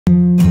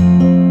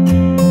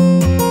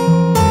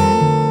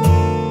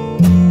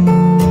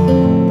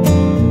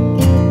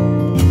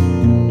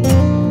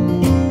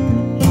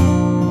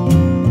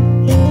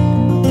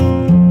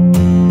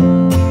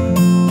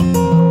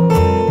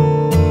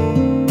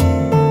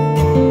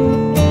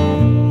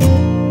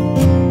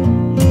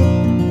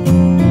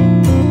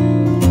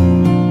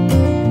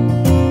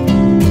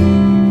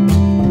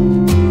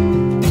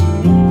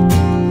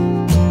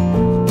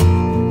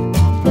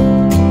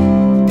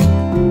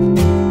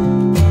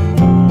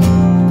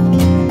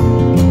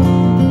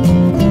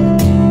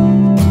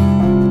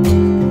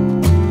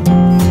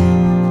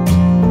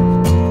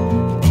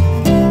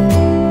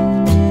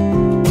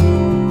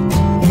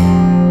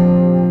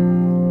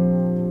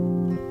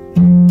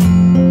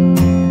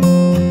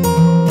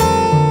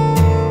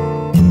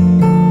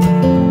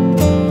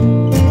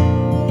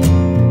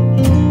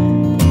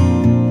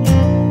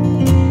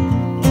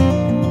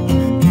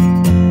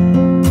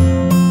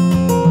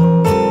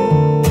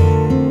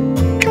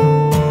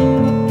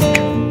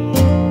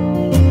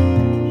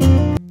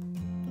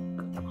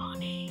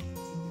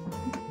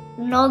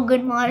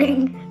good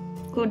morning.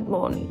 Good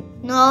morning.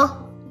 No.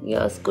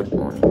 Yes, good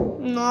morning.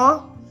 No.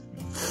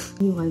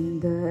 You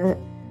வந்து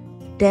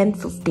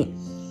 10:15.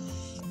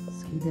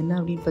 So இது என்ன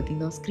அப்படின்னு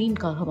பார்த்தீங்கன்னா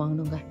ஸ்க்ரீன்காக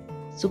வாங்கணுங்க.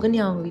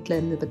 சுகன்யா அவங்க வீட்டில்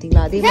இருந்து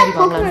பார்த்தீங்களா அதே மாதிரி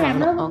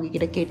வாங்கலாம்னு அவங்க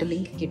கிட்ட கேட்ட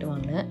லிங்க் கேட்டு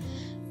வாங்கினேன்.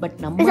 பட்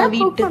நம்ம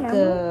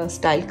வீட்டுக்கு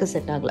ஸ்டைலுக்கு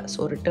செட் ஆகலை.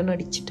 ஸோ ரிட்டர்ன்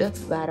அடிச்சுட்டு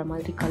வேறு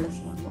மாதிரி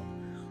கலர்ஸ் வாங்கணும்.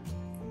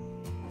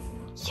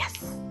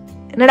 எஸ்.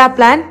 என்னடா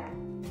பிளான்?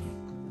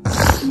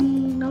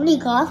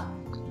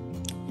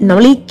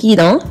 நவலிக்கு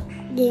தான்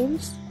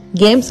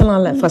கேம்ஸ் எல்லாம்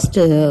இல்லை.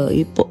 ஃபஸ்ட்டு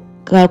இப்போ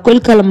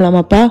கோயில்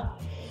கிளம்பலாமாப்பா?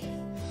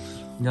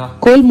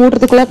 கோயில்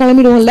மூடுறதுக்குள்ள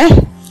கிளம்பிடுவோம்ல.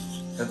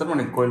 எத்தனை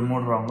மணிக்கு கோயில்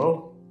மூடுறாங்களோ?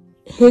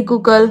 ஹே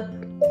Google,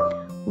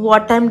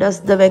 what time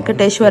does the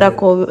Venkateswara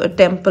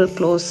temple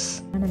close?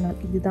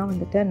 இதுதான்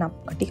வந்துட்டு நான்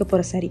கட்டிக்க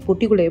போகிற சாரி.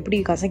 பொட்டிக்குள்ளே எப்படி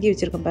கசக்கி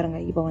வச்சுருக்கேன்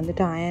பாருங்கள். இப்போ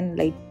வந்துட்டு அயன்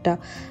லைட்டாக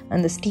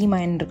அந்த ஸ்டீம்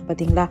அயன் இருக்குது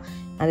பார்த்தீங்களா,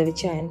 அதை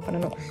வச்சு அயன்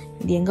பண்ணணும்.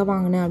 இது எங்கே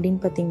வாங்கினேன்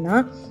அப்படின்னு பார்த்தீங்கன்னா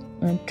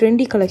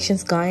ட்ரெண்டி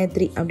கலெக்ஷன்ஸ்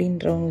காயத்ரி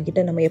அப்படின்றவங்க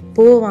கிட்ட நம்ம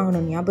எப்போ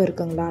வாங்கணும் ஞாபகம்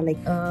இருக்குங்களா?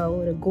 லைக்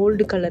ஒரு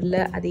கோல்டு கலரில்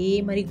அதே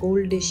மாதிரி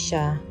கோல்டிஷ்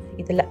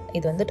இதில்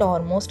இது வந்துட்டு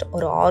ஆல்மோஸ்ட்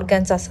ஒரு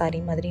ஆர்கான்ஸா சாரீ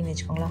மாதிரின்னு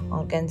வச்சுக்கோங்களேன்.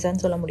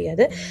 ஆர்கான்ஸான்னு சொல்ல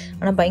முடியாது,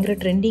 ஆனால் பயங்கர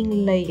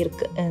ட்ரெண்டிங்கில்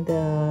இருக்குது இந்த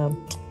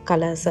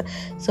கலர்ஸு.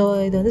 ஸோ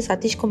இது வந்து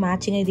சதீஷ்க்கும்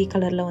மேட்சிங்காக இதே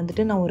கலரில்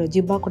வந்துட்டு நான் ஒரு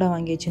ஜிப்பா கூட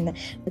வாங்கி வச்சுருந்தேன்.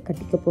 இது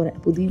கட்டிக்க போகிறேன்.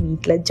 புது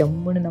வீட்டில்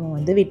ஜம்முன்னு நம்ம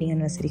வந்து வெட்டிங்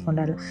அனிவர்சரி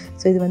கொண்டாடலாம்.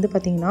 ஸோ இது வந்து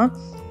பார்த்திங்கன்னா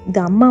இது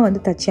அம்மா வந்து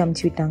தச்சு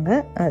அமுச்சு விட்டாங்க.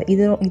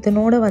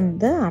 இதனோட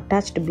வந்து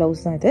அட்டாச்டு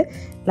ப்ளவுஸ் தான். இது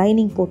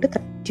லைனிங் போட்டு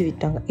தச்சு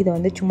விட்டாங்க. இதை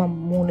வந்து சும்மா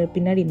 3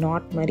 பின்னாடி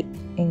நாட் மாதிரி,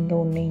 இங்கே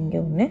ஒன்று இங்கே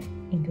ஒன்று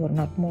இங்கே ஒரு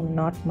நாட், 3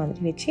 நாட்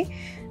மாதிரி வச்சு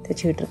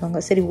தைச்சி விட்டுருக்காங்க.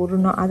 சரி ஒரு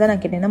அதை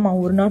நான் கேட்டேன், என்னம்மா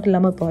ஒரு நாட்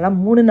இல்லாமல் போகலாம்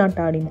 3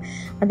 நாட் ஆடினேன்.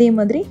 அதே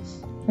மாதிரி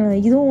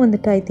இதுவும்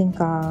வந்துட்டு ஐ திங்க்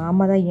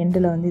அம்மா தான்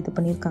எண்டில் வந்து இது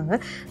பண்ணியிருக்காங்க.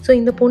 ஸோ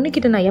இந்த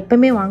பொண்ணுக்கிட்ட நான்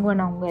எப்போவுமே வாங்குவேன்.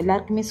 நான் அவங்க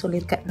எல்லாருக்குமே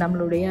சொல்லியிருக்கேன்,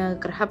 நம்மளுடைய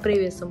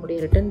கிரகப்பிரவேசமுடைய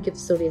ரிட்டர்ன்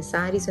கிஃப்ட்ஸோடைய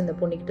சாரீஸ் இந்த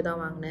பொண்ணுக்கிட்ட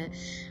தான் வாங்கினேன்.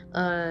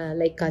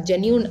 Like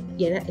genuine.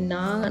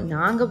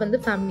 நாங்கள் வந்து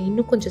ஃபேமிலி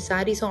இன்னும் கொஞ்சம்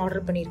சாரீஸும்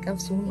ஆர்டர்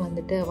பண்ணியிருக்கேன். சூன்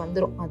வந்துட்டு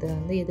வந்துடும். அது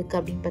வந்து எதுக்கு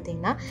அப்படின்னு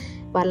பார்த்தீங்கன்னா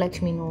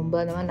வரலட்சுமி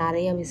நோன்பு அந்த மாதிரி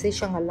நிறைய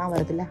விசேஷங்கள்லாம்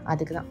வருதுல்ல,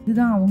 அதுக்கு தான்.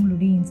 இதுதான்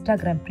அவங்களுடைய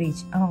இன்ஸ்டாகிராம்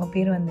பேஜ். அவங்க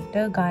பேர்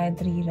வந்துட்டு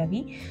காயத்ரி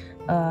ரவி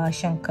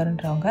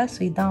சங்கர்ன்றவங்க. ஸோ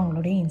இதுதான்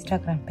அவங்களுடைய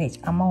இன்ஸ்டாகிராம் பேஜ்.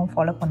 அம்மாவும்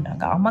ஃபாலோ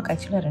பண்ணுறாங்க. அம்மாவுக்கு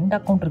ஆக்சுவலாக 2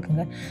 அக்கௌண்ட்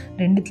இருக்குங்க,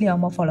 2த்துலேயும்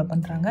அம்மா ஃபாலோ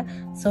பண்ணுறாங்க.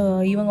 ஸோ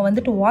இவங்க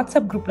வந்துட்டு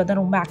வாட்ஸ்அப் குரூப்பில்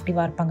தான் ரொம்ப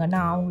ஆக்டிவாக இருப்பாங்க.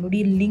 நான்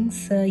அவங்களுடைய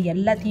லிங்க்ஸு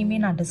எல்லாத்தையுமே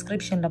நான்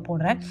டிஸ்கிரிப்ஷனில்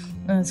போடுறேன்.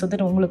 ஸோ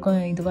தட்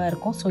உங்களுக்கும் இதுவாக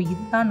இருக்கும். ஸோ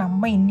இதுதான்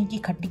நம்ம இன்றைக்கி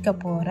கட்டிக்க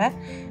போகிற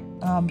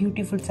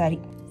பியூட்டிஃபுல் சாரீ.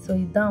 ஸோ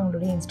இதுதான்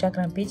அவங்களுடைய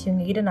இன்ஸ்டாகிராம் பேஜ்.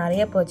 இவங்ககிட்ட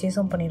நிறைய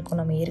பர்ச்சேஸும் பண்ணியிருக்கோம்.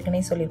 நம்ம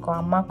ஏற்கனவே சொல்லியிருக்கோம்,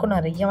 அம்மாவுக்கும்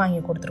நிறைய வாங்கி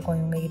கொடுத்துருக்கோம்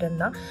இவங்ககிட்ட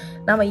தான்.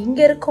 நம்ம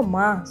இங்கே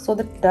இருக்கோம்மா, ஸோ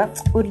தட்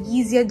ஒரு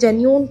ஈஸியாக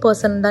ஜென்யூன்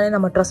பர்சன் தானே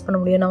நம்ம ட்ரஸ்ட் பண்ண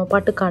முடியும். நம்ம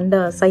பாட்டுக்கு அந்த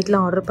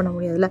சைட்லாம் ஆர்டர் பண்ண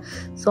முடியாதுல்ல.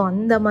 ஸோ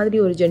அந்த மாதிரி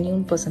ஒரு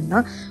ஜென்யூன் பர்சன்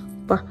தான்.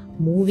 அப்பா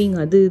மூவிங்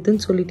அது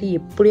இதுன்னு சொல்லிட்டு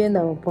எப்படியும்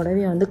அந்த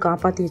புடவையை வந்து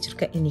காப்பாற்றி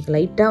வச்சுருக்கேன். இன்றைக்கி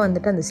லைட்டாக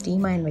வந்துட்டு அந்த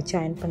ஸ்டீம் அயன் வச்சு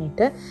அயன்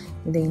பண்ணிவிட்டு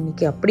இதை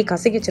இன்றைக்கி அப்படி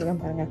கசக்கி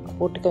வச்சுருக்கேன் பாருங்கள்.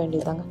 போட்டுக்க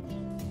வேண்டியதாங்க.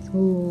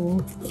 ஸோ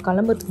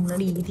கிளம்புறதுக்கு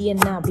முன்னாடி இது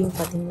என்ன அப்படின்னு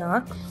பார்த்தீங்கன்னா,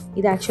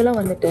 இது ஆக்சுவலாக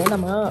வந்துட்டு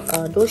நம்ம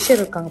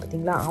டோஷியர் இருக்காங்க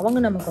பார்த்தீங்களா, அவங்க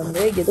நமக்கு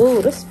வந்து ஏதோ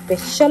ஒரு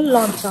ஸ்பெஷல்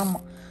லான்ச்.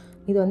 ஆமாம்,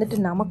 இது வந்துட்டு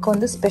நமக்கு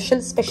வந்து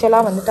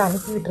ஸ்பெஷலாக வந்துட்டு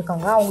அனுப்பி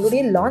விட்டுருக்காங்க.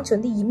 அவங்களுடைய லான்ச்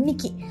வந்து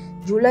இன்றைக்கி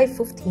ஜூலை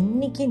 5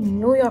 இன்னைக்கு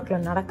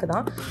நியூயார்க்கில்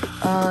நடக்குதான்.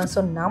 ஸோ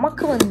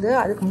நமக்கு வந்து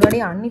அதுக்கு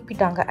முன்னாடியே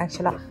அனுப்பிட்டாங்க.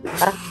 ஆக்சுவலாக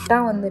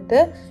கரெக்டாக வந்துட்டு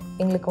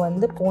எங்களுக்கு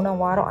வந்து போன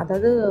வாரம்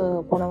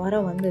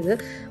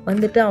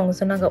வந்துட்டு அவங்க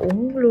சொன்னாங்க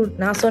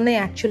நான் சொன்னேன்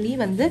ஆக்சுவலி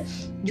வந்து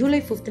ஜூலை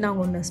 5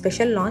 நாங்கள் ஒன்று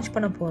ஸ்பெஷல் லான்ச்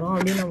பண்ண போகிறோம்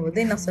அப்படின்னும்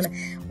போது நான் சொன்னேன்,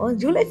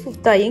 ஜூலை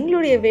 5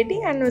 எங்களுடைய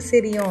வெட்டிங்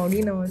ஆனிவர்சரியும்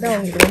அப்படின்னு வந்து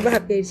அவங்களுக்கு ரொம்ப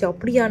ஹாப்பி ஆகிடுச்சு.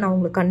 அப்படியா, நான்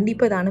உங்களுக்கு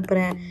கண்டிப்பாக இதை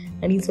அனுப்புகிறேன்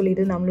அப்படின்னு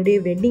சொல்லிட்டு நம்மளுடைய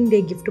வெட்டிங் டே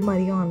கிஃப்ட்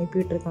மாதிரியும்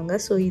அனுப்பிவிட்டுருக்காங்க.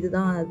 ஸோ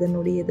இதுதான்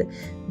அதனுடைய இது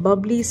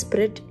பப்ளி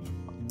ஸ்ப்ரெட்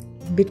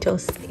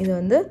பிட்டர்ஸ். இது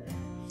வந்து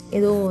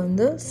ஏதோ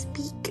வந்து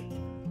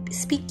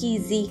ஸ்பீக்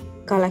ஈஸி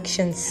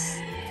கலெக்ஷன்ஸ்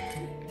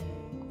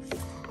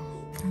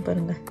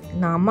பாருங்கள்.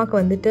 நான் அம்மாவுக்கு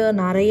வந்துட்டு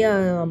நிறைய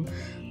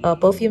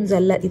பர்ஃப்யூம்ஸ்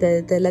இது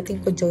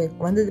எல்லாத்தையும் கொஞ்சம்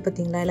வந்தது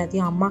பார்த்தீங்களா,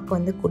 எல்லாத்தையும் அம்மாவுக்கு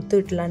வந்து கொடுத்து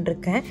விட்டலான்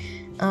இருக்கேன்.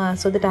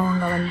 ஸோ தட்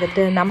அவங்க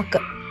வந்துட்டு நமக்கு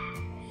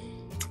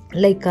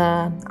லைக்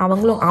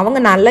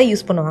அவங்க நல்லா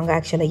யூஸ் பண்ணுவாங்க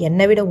ஆக்சுவலாக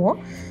என்னை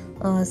விடவும்.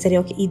 சரி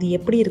ஓகே, இது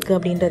எப்படி இருக்குது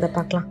அப்படின்றத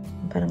பார்க்கலாம்.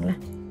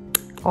 பாருங்களேன்,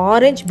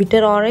 ஆரஞ்ச்,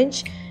 பிட்டர் ஆரஞ்ச்.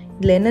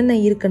 இதில்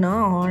என்னென்ன இருக்குன்னா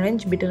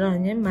ஆரஞ்ச், பிட்டர்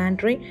ஆரஞ்சு,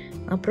 மேண்ட்ரின்,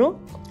 அப்புறம்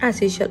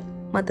ஆஸ் யூஷுவல்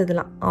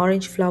மற்றதெல்லாம்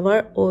ஆரஞ்ச்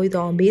ஃப்ளவர். இது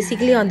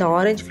பேசிக்கலி அந்த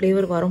ஆரஞ்ச்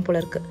ஃப்ளேவர் வரும் போல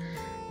இருக்குது.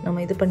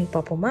 நம்ம இது பண்ணி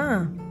பார்ப்போமா?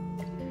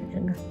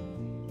 இருங்க.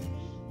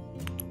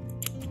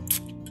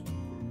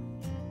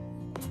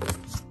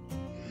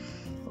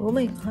 ஓ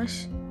மை காஷ்,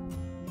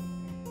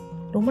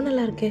 ரொம்ப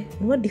நல்லா இருக்கே.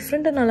 ரொம்ப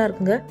டிஃப்ரெண்ட்டாக நல்லா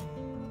இருக்குங்க.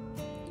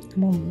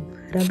 நம்ம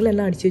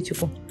ரகுலெல்லாம் அடித்து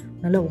வச்சுப்போம்,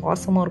 நல்லா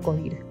வாசமாக இருக்கும்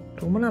வீடு.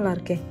 ரொம்ப நல்லா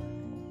இருக்கே.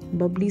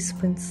 Bubbly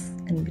ஸ்பிரின்ஸ்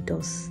and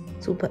bitters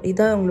super.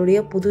 இதான்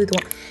உங்களுடைய புது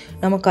இதுவாக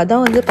நமக்கு.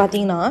 அதான் வந்து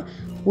பார்த்தீங்கன்னா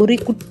ஒரு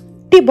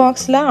குட்டி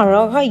பாக்ஸில்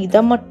அழகாக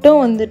இதை மட்டும்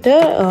வந்துட்டு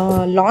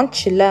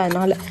லான்ச் இல்லை.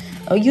 அதனால்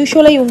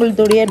யூஸ்வலாக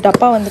இவங்களுடைய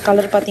டப்பா வந்து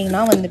கலர்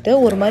பார்த்தீங்கன்னா வந்துட்டு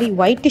ஒரு மாதிரி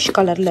ஒயிட்டிஷ்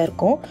கலரில்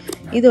இருக்கும்.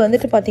 இது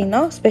வந்துட்டு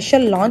பார்த்தீங்கன்னா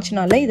ஸ்பெஷல்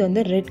லான்ச்னால இது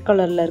வந்து ரெட்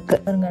கலரில்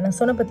இருக்குது பாருங்க. நான்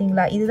சொன்ன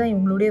பார்த்தீங்களா, இதுதான்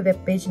இவங்களுடைய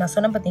வெப் பேஜ். நான்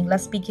சொன்ன பார்த்தீங்களா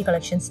ஸ்பீக்கி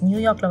கலெக்ஷன்ஸ்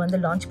நியூயார்க்கில் வந்து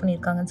லான்ச்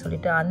பண்ணியிருக்காங்கன்னு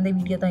சொல்லிட்டு அந்த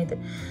வீடியோ தான் இது.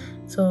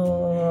 ஸோ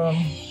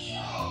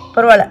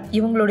பரவாயில்ல,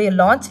 இவங்களுடைய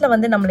லான்ச்சில்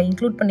வந்து நம்மளை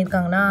இன்க்ளூட்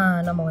பண்ணியிருக்காங்கன்னா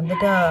நம்ம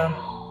வந்துட்டு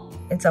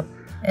இட்ஸ் அப்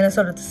என்ன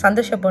சொல்கிறது,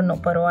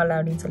 சந்தோஷப்படணும் பரவாயில்ல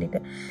அப்படின்னு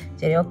சொல்லிட்டு.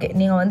 சரி ஓகே,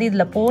 நீங்கள் வந்து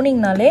இதில்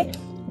போனீங்கனாலே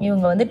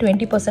இவங்க வந்து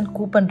 20%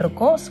 கூப்பன்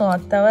இருக்கும். ஸோ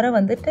அது தவிர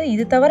வந்துட்டு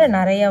இது தவிர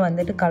நிறையா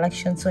வந்துட்டு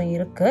கலெக்ஷன்ஸும்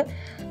இருக்குது.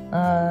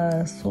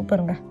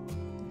 சூப்பருங்க,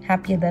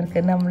 ஹாப்பியாக தான்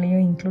இருக்குது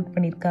நம்மளையும் இன்க்ளூட்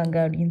பண்ணியிருக்காங்க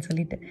அப்படின்னு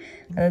சொல்லிட்டு.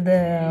 அதாவது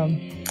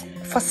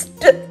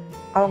ஃபஸ்ட்டு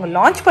அவங்க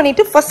லான்ச்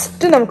பண்ணிவிட்டு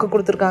ஃபஸ்ட்டு நமக்கு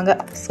கொடுத்துருக்காங்க.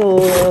 ஸோ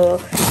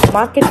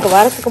மார்க்கெட்டுக்கு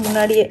வரத்துக்கு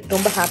முன்னாடியே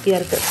ரொம்ப ஹாப்பியாக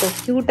இருக்குது. ஸோ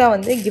க்யூட்டாக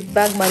வந்து கிஃப்ட்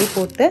பேக் மாதிரி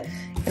போட்டு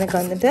எனக்கு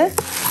வந்துட்டு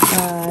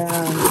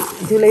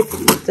ஜூலை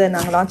 5th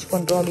நாங்கள் லான்ச்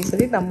பண்ணுறோம் அப்படின்னு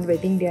சொல்லி நம்ம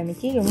வெட்டிங் டே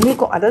அன்றைக்கி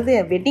உங்களுக்கும், அதாவது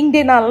வெட்டிங்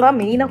டேனாலலாம்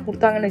மெயினாக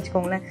கொடுத்தாங்கன்னு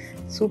வச்சுக்கோங்களேன்.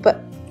 சூப்பர்.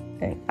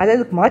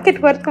 அதாவது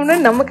மார்க்கெட்டுக்கு வரதுக்கு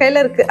முன்னாடி நம்ம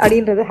கையில் இருக்குது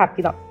அப்படின்றது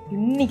ஹாப்பி தான்.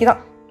 இன்றைக்கி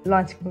தான்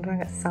லான்ச்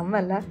பண்ணுறாங்க, செம்ம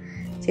இல்லை?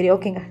 சரி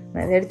ஓகேங்க,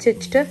 நான் இதை எடுத்து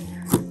வச்சுட்டு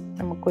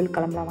நம்ம கோயில்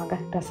கிளம்பலாம் வாங்க.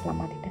 ட்ரெஸ்லாம்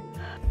மாற்றிட்டு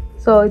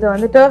ஸோ இதை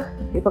வந்துட்டு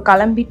இப்போ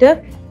கிளம்பிட்டு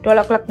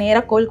 12 o'clock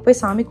நேராக கோயிலுக்கு போய்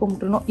சாமி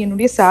கும்பிட்டுருணும்.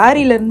 என்னுடைய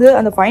சாரீலேருந்து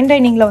அந்த ஃபைன்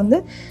டைனிங்கில் வந்து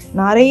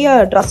நிறைய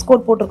ட்ரெஸ்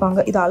கோட் போட்டிருக்காங்க.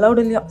 இது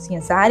அலௌடு இல்லையா?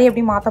 என் சாரீ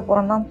எப்படி மாற்ற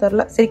போகிறோன்னு தான்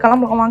தெரில. சரி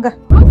கிளம்பலாம் வாங்க.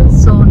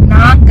 ஸோ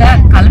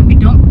நாங்கள்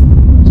கிளம்பிட்டோம்.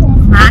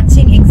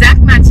 மேட்சிங்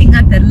எக்ஸாக்ட்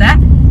மேட்சிங்காக தெரில,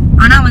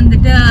 ஆனால்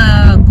வந்துட்டு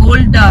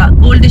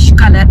கோல்டிஷ்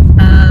கலர்.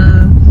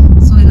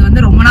 ஸோ இது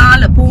வந்து ரொம்ப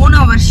நாள்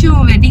போன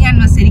வருஷம் வெட்டிங்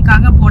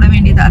ஆனிவர்சரிக்காக போட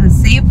வேண்டியது. அதை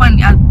சேவ்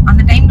பண்ணி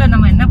அந்த டைமில்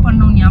நம்ம என்ன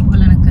பண்ணோம்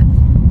ஞாபகம் எனக்கு.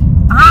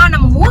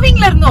 நம்ம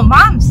மூவிங்ல இருந்தோம்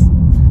மாம்ஸ்.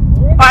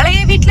 பழைய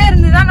வீட்ல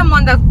இருந்துதான் நம்ம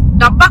அந்த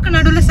டப்பாக்கு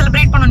நடுவுல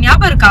செலிப்ரேட் பண்ணோம்,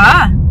 ஞாபகம் இருக்கா?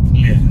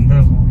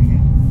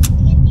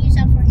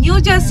 நியூ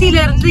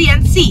ஜெர்சில இருந்து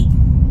என்சி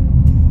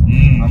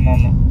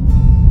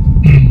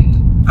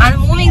அது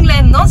மூவிங்ல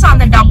இருந்தோம். சோ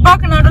அந்த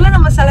டப்பாக்கு நடுவுல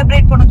நம்ம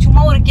செலிப்ரேட் பண்ணோம்,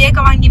 சும்மா ஒரு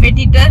கேக்க வாங்கி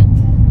வெட்டிட்டு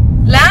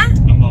இல்ல.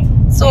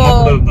 சோ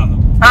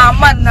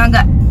அம்மா இருந்தாங்க.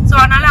 சோ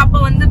அதனால அப்ப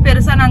வந்து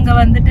பெருசா நாங்க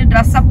வந்துட்டு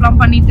ட்ரெஸ்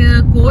அப்லாம் பண்ணிட்டு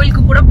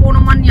கோயிலுக்கு கூட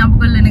போனோமான்னு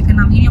ஞாபகம் இல்லை எனக்கு.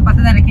 நான் வீடியோ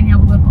பார்த்தா எனக்கு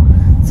ஞாபகம் இருக்கும்.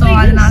 ஸோ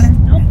அதனால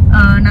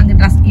நாங்கள்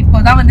ட்ரெஸ்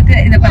இப்போதான் வந்துட்டு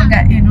இதை பாருங்க,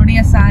 என்னுடைய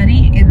சாரி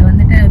இது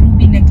வந்துட்டு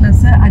ரூபி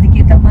நெக்லஸ்,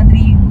 அதுக்கேற்ற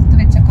மாதிரி முத்து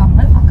வச்ச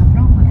கம்மல்,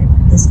 அதுக்கப்புறம்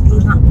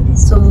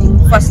ஸோ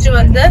ஃபர்ஸ்ட்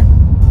வந்து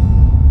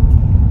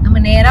நம்ம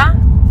நேரா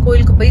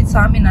கோயிலுக்கு போய்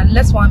சாமி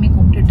நல்ல சுவாமி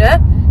கும்பிட்டுட்டு,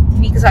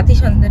 இன்னைக்கு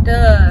சதீஷ் வந்துட்டு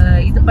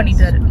இது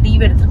பண்ணிட்டாரு,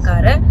 லீவ்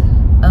எடுத்திருக்காரு.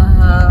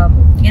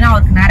 ஏன்னா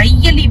அவருக்கு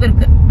நிறைய லீவ்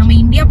இருக்கு. நம்ம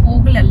இந்தியா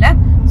போகல,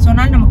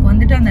 சொன்னாலும் நமக்கு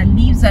வந்துட்டு அந்த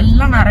லீவ்ஸ்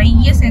எல்லாம்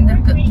நிறைய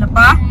சேர்ந்துருக்கு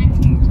இல்லப்பா.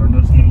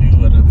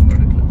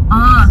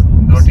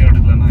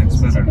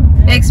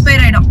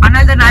 எக்ஸ்பயர் ஆயிடும்.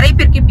 அதனால நிறைய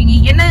பேர் கேட்பீங்க,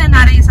 என்ன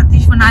நிறைய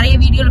சதீஷ் நிறைய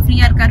வீடியோல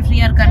ஃப்ரீயா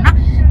இருக்காருன்னா,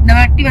 இந்த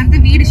வாட்டி வந்து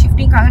வீடு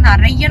ஷிஃப்டிங்காக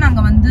நிறைய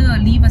நாங்க வந்து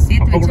லீவை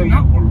சேர்த்து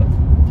வச்சிருந்தோம்.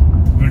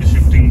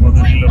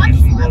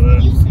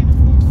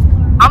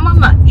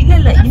 ஆமாமா,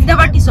 இல்ல இந்த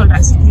வாட்டி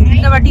சொல்றேன்,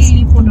 இந்த வாட்டி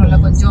லீவ் போட்டோம்ல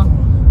கொஞ்சம்,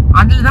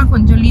 அதுலதான்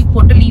கொஞ்சம் லீவ்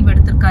போட்டு லீவ்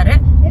எடுத்திருக்காரு.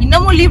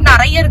 இன்னமும் லீவ்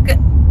நிறைய இருக்கு,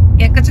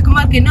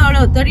 எக்கச்சக்கமா இருக்கு. இன்னும்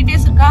எவ்வளவு 30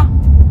 days இருக்கா?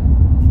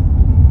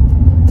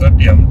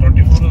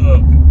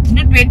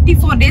 இன்னும்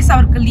 24 days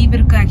அவருக்கு லீவ்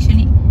இருக்கு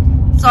ஆக்சுவலி.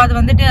 ஸோ அது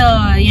வந்துட்டு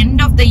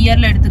எண்ட் ஆஃப் த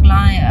இயர்ல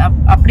எடுத்துக்கலாம்,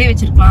 அப்படியே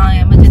வச்சிருக்கலாம்,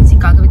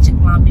 எமர்ஜென்சிக்காக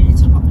வச்சுக்கலாம் அப்படின்னு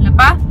வச்சிருக்கோம்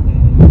இல்லப்பா.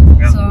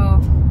 ஸோ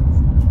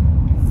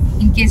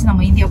இன்கேஸ்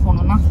நம்ம இந்தியா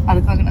போனோம்னா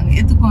அதுக்காக நாங்கள்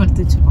எதுக்கும்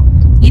எடுத்து வச்சிருக்கோம்.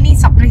 Any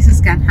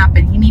surprises can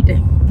happen any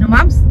time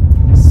mams.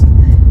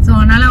 So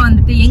அதனால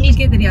வந்துட்டு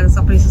எங்களுக்கே தெரியாது,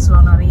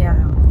 சர்ப்ரைசஸ்லாம் நிறைய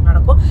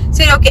நடக்கும்.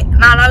 சரி ஓகே,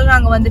 அதனால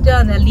நாங்கள் வந்துட்டு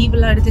அந்த லீவ்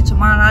எல்லாம் எடுத்து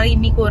வச்சோமா. அதனால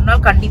இன்னைக்கு ஒரு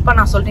நாள் கண்டிப்பா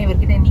நான் சொல்றேன்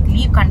இவர்கிட்ட, இன்னைக்கு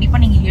லீவ் கண்டிப்பா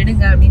நீங்க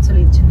எடுங்க அப்படின்னு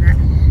சொல்லி வச்சிருந்தேன்.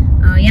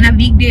 ஏன்னா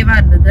வீக் டேவா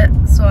இருந்தது.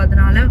 ஸோ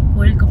அதனால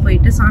கோயிலுக்கு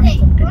போயிட்டு சாமி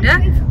கும்பிட்டுட்டு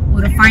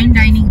ஒரு ஃபைன்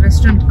டைனிங்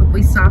ரெஸ்டாரண்ட்டுக்கு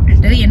போய்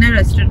சாப்பிட்டுட்டு, என்ன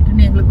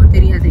ரெஸ்டாரண்ட்னு எங்களுக்கும்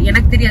தெரியாது,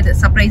 எனக்கு தெரியாது,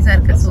 சர்ப்ரைஸா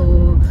இருக்கு. ஸோ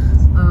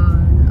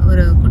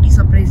ஒரு குட்டி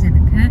சர்ப்ரைஸ்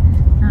எனக்கு.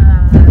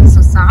 ஸோ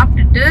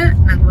சாப்பிட்டுட்டு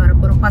நாங்கள் வர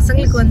போகிறோம்.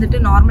 பசங்களுக்கு வந்துட்டு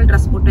நார்மல்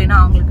ட்ரெஸ் போட்டோம், ஏன்னா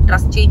அவங்களுக்கு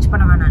ட்ரெஸ் சேஞ்ச்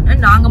பண்ண வேணான்னு.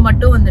 நாங்கள்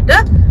மட்டும் வந்துட்டு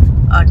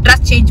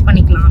ட்ரெஸ் சேஞ்ச்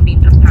பண்ணிக்கலாம்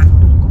அப்படின்ற பிளான்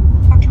இருக்கும்.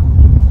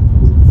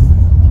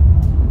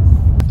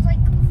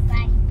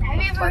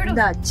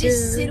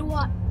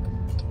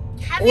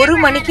 ஒரு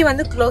மணிக்கு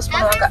வந்து க்ளோஸ்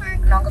பண்ணுவாங்க.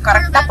 நாங்க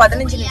கரெக்டா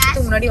 15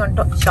 நிமிஷத்துக்கு முன்னாடி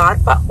வந்துட்டோம்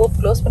ஷார்ப்பா. ஹோப்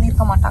க்ளோஸ்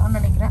பண்ணிருக்க மாட்டாங்கன்னு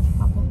நினைக்கிறேன்.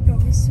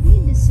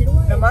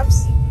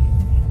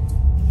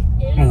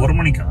 ஒரு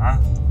மணிக்கா?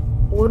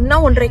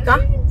 1:30க்கா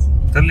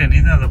தெரியல, நீ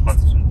தான் அதை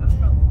பார்த்து சொல்ற.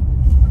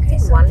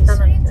 1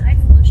 தான் நினைக்கிறேன்.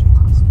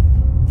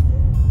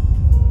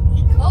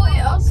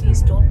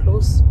 Please don't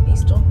close.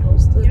 Please don't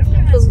close the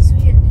temple.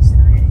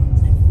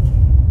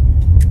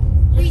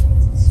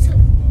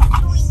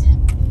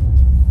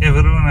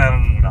 வெறும்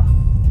நேரம்டா.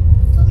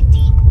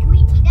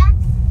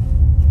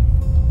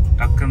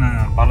 டக்குன்னு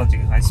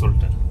பாலாஜிக்கு ஹாய்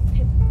சொல்லிட்டு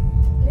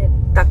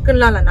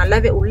டக்குன்னு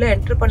நல்லாவே உள்ள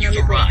என்டர்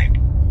பண்ணவே போறோம்.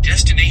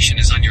 Destination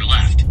is on your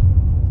left.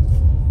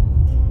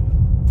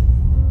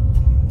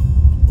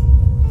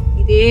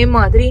 இதே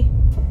மாதிரி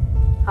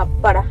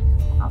அப்பாடா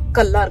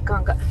அக்கெல்லாம்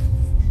இருக்காங்க.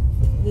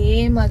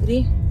 இதே மாதிரி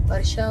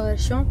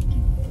வருஷம்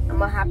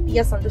நம்ம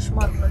ஹாப்பியா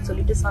சந்தோஷமா இருக்கணும்னு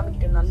சொல்லிட்டு சாமி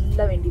கிட்ட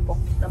நல்லா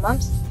வேண்டிப்போம்.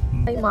 Moms,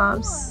 hi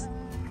moms.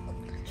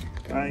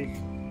 ஹாய்.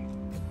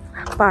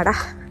 பாடா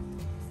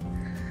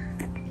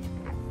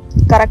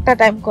கரெக்டா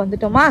டைம்க்கு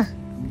வந்துட்டோமா?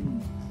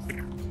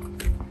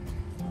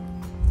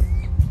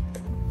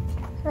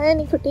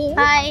 அனிக்குட்டி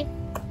ஹாய்.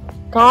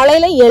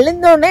 காலையில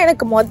எழுந்தோடனே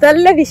எனக்கு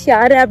முதல்ல விஷ்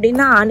யாரு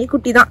அப்படின்னா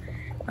அனிக்குட்டி தான்.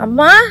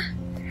 அம்மா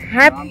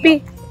ஹாப்பி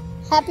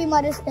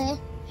மதர்ஸ் டே.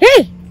 ஹே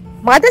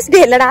மதர்ஸ்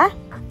டே இல்லடா,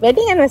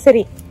 வெட்டிங்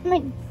ஆனிவர்சரி.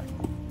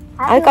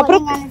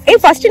 அதுக்கப்புறம்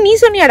ஃபர்ஸ்ட் நீ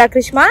சொன்னியாடா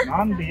கிருஷ்மா?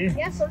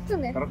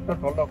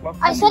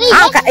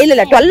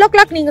 இல்ல 12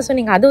 o'clock நீங்க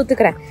சொன்னீங்க, அது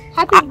ஒத்துக்கிறேன்.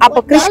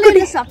 அப்ப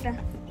கிருஷ்குட்டி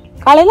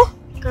காலையில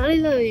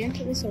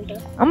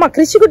சொல்றேன். ஆமா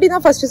கிருஷ்குட்டி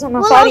தான் ஃபர்ஸ்ட்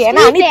சொன்னா. சாரி,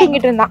 ஏன்னா அனி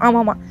தூங்கிட்டு இருந்தான்.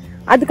 ஆமாமா,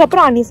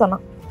 அதுக்கப்புறம் அனி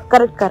சொன்னான்.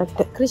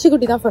 கரெக்ட்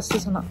கிருஷ்குட்டி தான் ஃபர்ஸ்ட்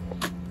சொன்னான்.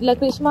 இல்ல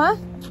கிருஷ்மா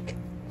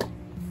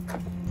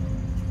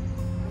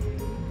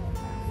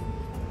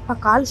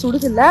கால்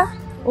சுடுது இல்ல?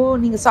 ஓ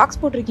நீங்க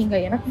சாக்ஸ் போட்டிருக்கீங்க,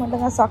 எனக்கு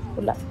மட்டும் தான் சாக்ஸ்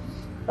போடல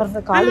பாருங்க.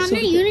 கால்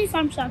சுடுது.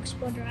 யூனிஃபார்ம் சாக்ஸ்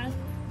போடுறேன்.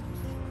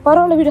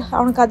 பரவாயில்ல விடு,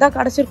 அவனுக்கு அதான்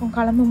கிடைச்சிருக்கும்.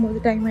 கிளம்பும் போது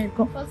டைம்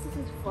ஆயிருக்கும்.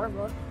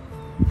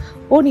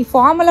 ஓ நீ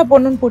ஃபார்மலா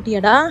பொண்ணுன்னு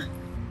போட்டியாடா?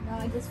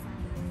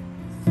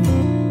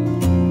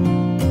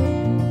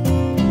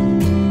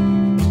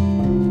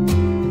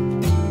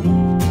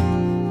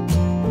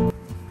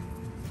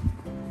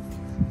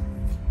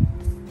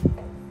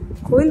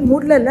 கோயில்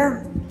மூடல இல்ல,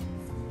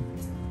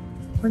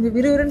 கொஞ்சம்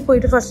விறுவிறுன்னு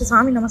போயிட்டு ஃபர்ஸ்ட்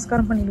சாமி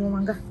நமஸ்காரம் பண்ணிடுவோம்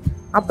வாங்க.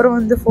 அப்புறம்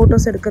வந்து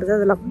போட்டோஸ் எடுக்கிறது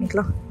அதெல்லாம்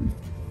பண்ணிக்கலாம்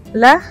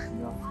இல்ல?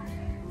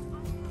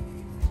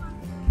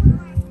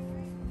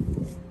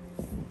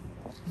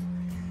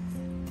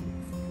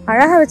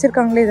 அழகா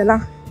வச்சிருக்காங்களே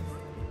இதெல்லாம்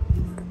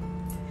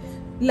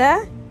இல்ல?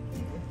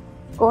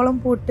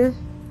 கோலம் போட்டு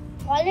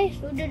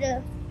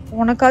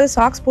உனக்காவது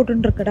சாக்ஸ்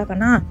போட்டுன்னு இருக்கடா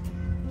கண்ணா.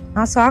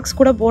 நான் சாக்ஸ்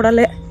கூட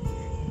போடல.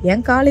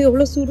 என் காலை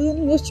எவ்வளவு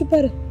சுடுதுன்னு யோசிச்சு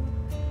பாரு.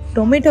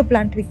 டொமேட்டோ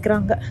பிளான்ட்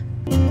விற்கிறாங்க.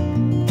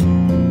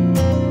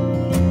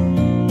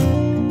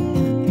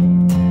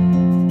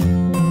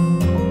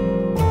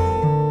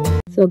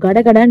 ஸோ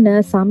கடகடன்னு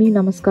சாமி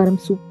நமஸ்காரம்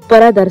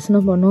சூப்பராக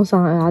தரிசனம் பண்ணோம்.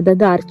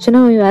 அதாவது அர்ச்சனை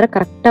வேற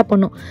கரெக்டாக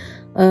பண்ணோம்.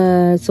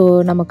 ஸோ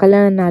நம்ம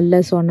கல்யாண நாளில்,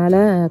 ஸோ அதனால்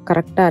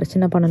கரெக்டாக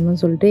அர்ச்சனை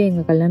பண்ணணும்னு சொல்லிட்டு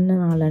எங்கள் கல்யாண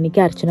நாள்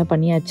அன்றைக்கி அர்ச்சனை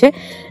பண்ணியாச்சு.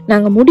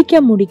 நாங்கள்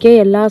முடிக்க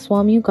எல்லா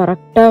சுவாமியும்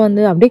கரெக்டாக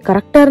வந்து அப்படியே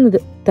கரெக்டாக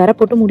இருந்தது. தர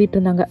போட்டு மூடிட்டு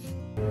இருந்தாங்க.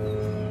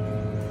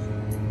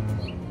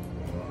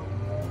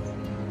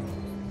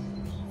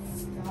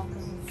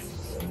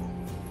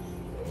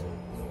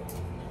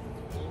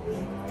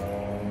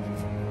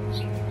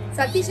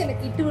 சதீஷ்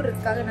எனக்கு இட்டு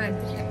விடுறதுக்காக நான்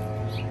எடுத்துட்டேன்.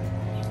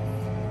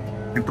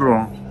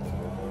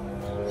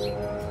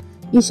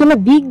 யூஸ்வலா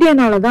வீக்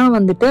டேனால தான்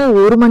வந்துட்டு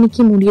 1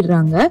 மணிக்கு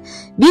மூடிடுறாங்க.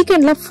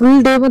 வீக்கெண்ட்ல ஃபுல்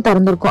டேவும்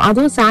திறந்திருக்கும்.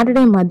 அதுவும்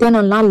சாட்டர்டே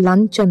மத்தியானம்லாம்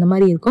லஞ்ச் அந்த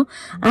மாதிரி இருக்கும்.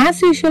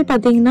 ஆஸ் யூஷுவல்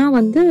பார்த்தீங்கன்னா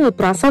வந்து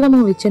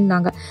பிரசாதமும்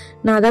வச்சிருந்தாங்க.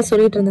 நான் அதான்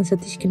சொல்லிட்டு இருந்தேன்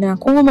சதீஷ்க்கு, நான்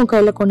குங்குமம்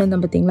கையில கொண்டு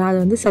வந்தேன் பார்த்தீங்களா, அது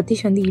வந்து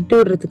சதீஷ் வந்து இட்டு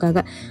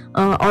விடுறதுக்காக.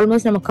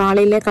 ஆல்மோஸ்ட் நம்ம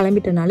காலையில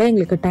கிளம்பிட்டனால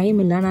எங்களுக்கு டைம்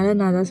இல்லை. அதனால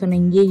நான் தான்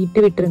சொன்னேன் இங்கேயே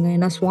இட்டு விட்டுருங்க,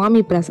 ஏன்னா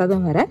சுவாமி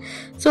பிரசாதம் வேற,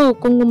 ஸோ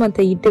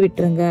குங்குமத்தை இட்டு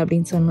விட்டுருங்க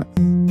அப்படின்னு சொன்னேன்.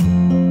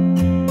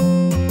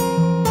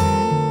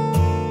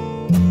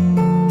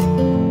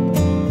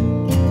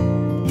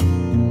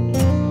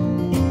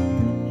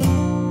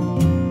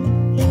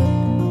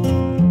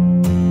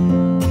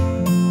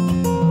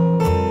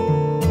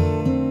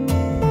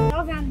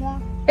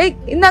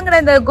 இந்தாங்கடா,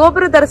 இந்த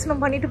கோபுர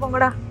தரிசனம் பண்ணிட்டு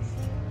போங்கடா,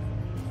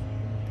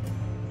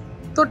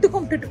 தொட்டு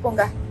கும்பிட்டுட்டு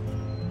போங்க.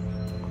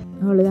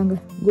 அவ்வளோதாங்க,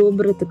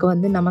 கோபுரத்துக்கு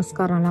வந்து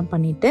நமஸ்காரம்லாம்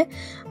பண்ணிட்டு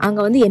அங்கே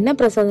வந்து என்ன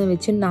பிரசாதம்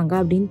வச்சுருந்தாங்க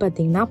அப்படின்னு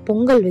பார்த்தீங்கன்னா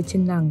பொங்கல்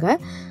வச்சுருந்தாங்க.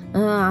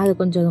 அது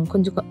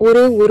கொஞ்சம்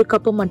ஒரே ஒரு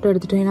கப்பு மட்டும்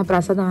எடுத்துட்டோம். ஏன்னா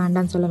பிரசாதம்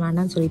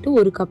வேண்டான்னு சொல்லிட்டு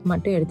ஒரு கப்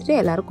மட்டும் எடுத்துகிட்டு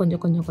எல்லோரும்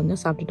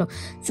கொஞ்சம் சாப்பிட்டுட்டோம்.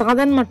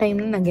 சாதாரண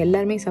டைமில் நாங்கள்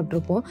எல்லாருமே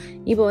சாப்பிட்ருப்போம்.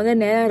 இப்போ வந்து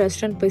நேராக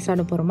ரெஸ்டாரண்ட் போய்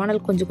சாப்பிட போகிறோம்.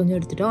 ஆனால் கொஞ்சம்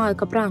எடுத்துட்டோம்.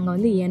 அதுக்கப்புறம் அங்கே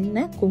வந்து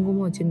எண்ணெய்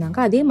குங்குமம் வச்சுருந்தாங்க.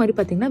 அதே மாதிரி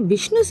பார்த்திங்கன்னா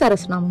விஷ்ணு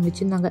சரஸ்நாமம்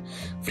வச்சுருந்தாங்க,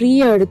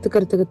 ஃப்ரீயாக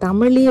எடுத்துக்கிறதுக்கு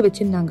தமிழ்லேயே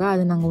வச்சுருந்தாங்க.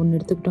 அது நாங்கள் ஒன்று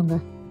எடுத்துக்கிட்டோங்க.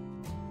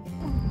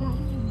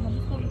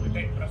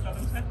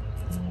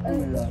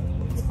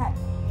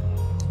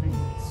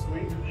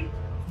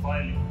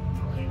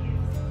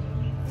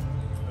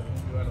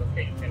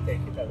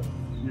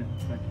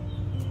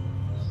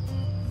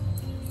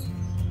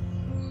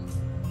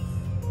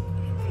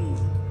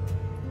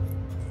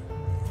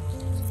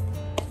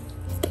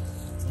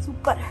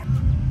 சூப்பர்.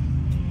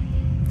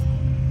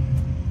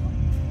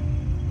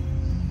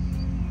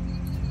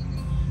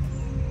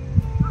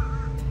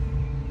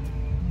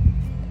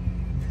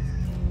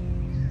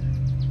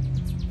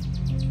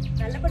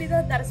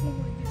 நல்லபடியாக தரிசனம்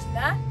முடிஞ்சிச்சுல.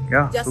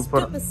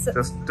 சூப்பர்.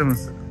 Just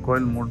miss.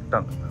 கோயில்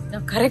மூடிட்டாங்க.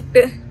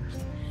 கரெக்ட்.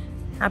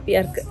 ஹாப்பியா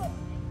இருக்கு.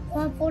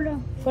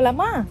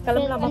 போலாமா?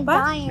 கிளம்பலாமாப்பா?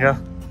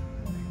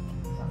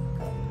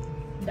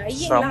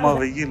 செம்ம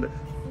வெயில்.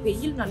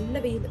 வெயில் நல்ல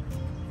வெயில்.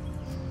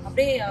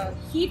 அப்படியே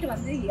ஹீட்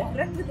வந்து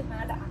இறங்குது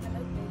மேல. அந்த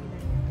அளவுக்கு வெயில்.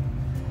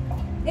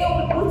 ஏய்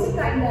உங்களுக்கு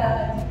புடிச்சிருக்கா இந்த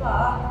ஜிப்பா?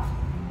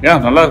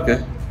 நல்லா இருக்கு.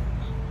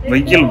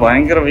 வெயில்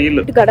பயங்கர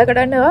வெயில்.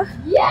 கடகடன்னு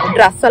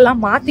ட்ரெஸ்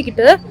எல்லாம்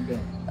மாத்திக்கிட்டு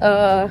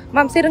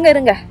மேம்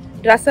இருங்க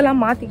ட்ரெஸ்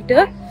எல்லாம் மாத்திக்கிட்டு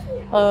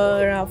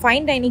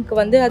ஃபைன் டைனிங்க்கு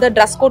வந்து அதான்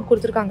ட்ரெஸ் கோட்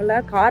கொடுத்துருக்காங்கல்ல,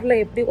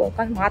 காரில் எப்படி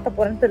உட்காந்து மாற்ற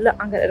போகிறேன்னு தெரியல.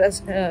 அங்கே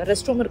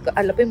ரெஸ்ட் ரூம் இருக்குது,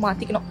 அதில் போய்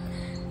மாற்றிக்கணும்.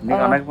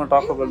 நீங்க அன்னைக்கு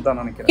டாக்கோ பெல் தான்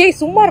நினைக்கிறேன். ஏய்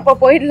சும்மா இருப்பா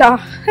போயிடலாம்.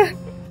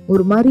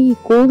 ஒரு மாதிரி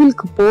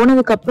கோவிலுக்கு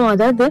போனதுக்கு அப்புறம்,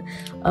 அதாவது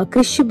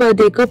கிறிஷ்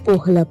பர்த்டேக்கு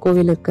போகல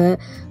கோவிலுக்கு,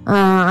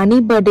 அனி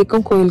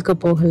பர்த்டேக்கும் கோவிலுக்கு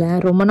போகல,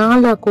 ரொம்ப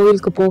நாள்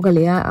கோவிலுக்கு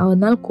போகலையா,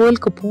 அதனால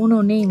கோவிலுக்கு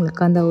போனோடனே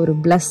எங்களுக்கு அந்த ஒரு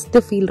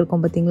பிளஸ்டு ஃபீல்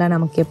இருக்கும் பார்த்தீங்களா.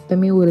 நமக்கு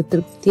எப்பவுமே ஒரு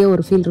திருப்தியாக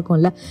ஒரு ஃபீல்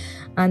இருக்கும்ல,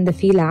 அந்த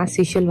ஃபீல் ஆஸ்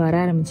யூஷுவல் வர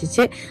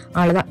ஆரம்பிச்சிச்சு.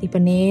 அவ்வளோதான். இப்போ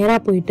நேராக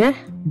போயிட்டு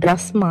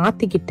ட்ரெஸ்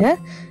மாற்றிக்கிட்டு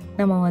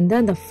நம்ம வந்து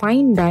அந்த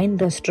ஃபைன் டைன்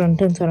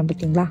ரெஸ்டாரண்ட்டுன்னு சொல்கிறோம்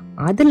பார்த்தீங்களா,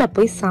 அதில்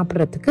போய்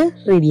சாப்பிட்றதுக்கு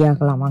ரெடி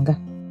ஆகலாம் வாங்க.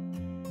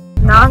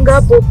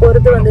 நாங்கள்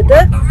போகிறது வந்துட்டு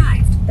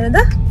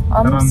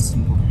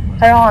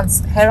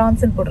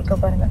ஹெரான்ஸ் போட்டிருக்க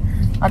பாருங்க.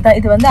 அதான்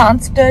இது வந்து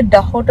ஆம்ஸ்டர்ட்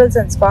ஹோட்டல்ஸ்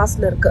அண்ட்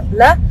ஸ்பாஸ்ல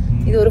இருக்குல்ல.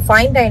 இது ஒரு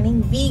fine dining,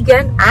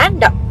 vegan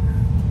and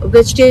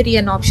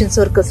vegetarian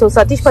ஆப்ஷன்ஸும் இருக்கு. ஸோ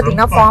சதீஷ்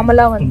பார்த்தீங்கன்னா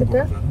ஃபார்மலாக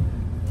வந்துட்டு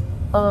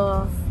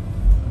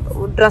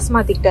ட்ரெஸ்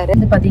மாற்றிக்கிட்டாரு.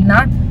 இது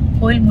பார்த்தீங்கன்னா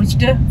கோயில்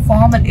முடிச்சுட்டு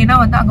ஃபார்மல், ஏன்னா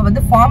வந்து அங்கே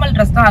வந்து ஃபார்மல்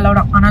ட்ரெஸ் தான்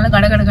அலௌட். அதனால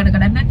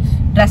கடன்னு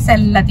ட்ரெஸ்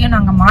எல்லாத்தையும்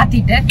நாங்கள்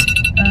மாற்றிட்டு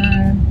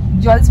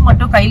ஜுவல்ஸ்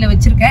மட்டும் கையில்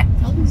வச்சுருக்கேன்.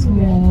 ஸோ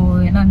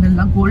ஏன்னா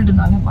அதெல்லாம்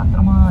கோல்டுனால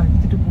பத்திரமா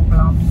எடுத்துகிட்டு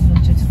போகலாம் அப்படின்னு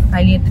வச்சுருக்கேன்.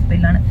 கையிலே எடுத்துகிட்டு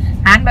போயிடலான்னு.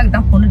 ஹேண்ட்பேக்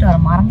தான் கொண்டுட்டு வர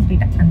மறந்து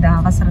போயிட்டேன் அந்த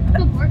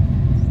அவசரத்தில்.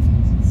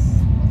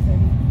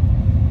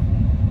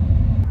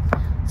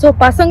 ஸோ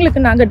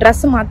பசங்களுக்கு நாங்கள்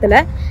ட்ரெஸ்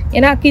மாற்றலை,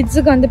 ஏன்னா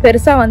கிட்ஸுக்கு வந்து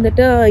பெருசாக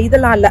வந்துட்டு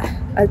இதெல்லாம் இல்லை,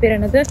 அது பேர்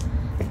என்னது,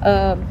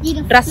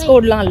 ட்ரெஸ்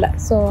கோட்லாம் இல்லை.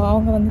 ஸோ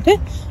அவங்க வந்துட்டு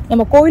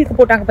நம்ம கோவிலுக்கு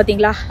போட்டாங்க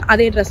பார்த்தீங்களா,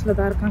 அதே ட்ரெஸ்ஸில்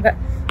தான் இருக்காங்க.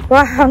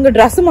 வா, அவங்க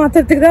ட்ரெஸ்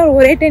மாற்றுறதுக்கு தான்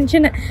ஒரே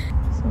டென்ஷனு.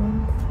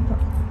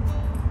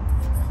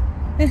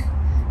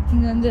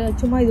 இங்கே வந்து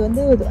சும்மா இது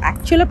வந்து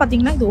ஆக்சுவலாக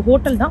பார்த்தீங்கன்னா இது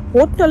ஹோட்டல் தான்.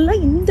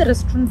 ஹோட்டலில் இந்த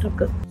ரெஸ்டாரண்ட்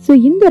இருக்கு. ஸோ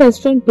இந்த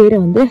ரெஸ்டாரண்ட் பேர்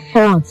வந்து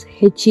ஹெரான்ஸ்,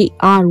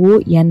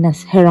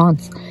 HERONS,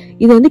 ஹெரான்ஸ்.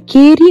 இது வந்து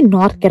கேரி,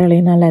 நார்த்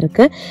கேரோலினால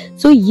இருக்கு.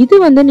 ஸோ இது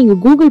வந்து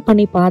நீங்கள் கூகுள்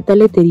பண்ணி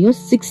பார்த்தாலே தெரியும்,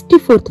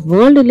 64th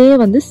வேர்ல்டுலேயே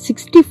வந்து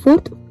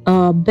 64th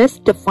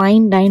best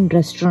fine time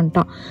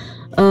ரெஸ்டாரண்ட்டாக.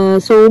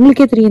 So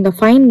உங்களுக்கே தெரியும், இந்த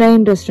ஃபைன்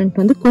டைன்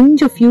ரெஸ்டாரண்ட் வந்து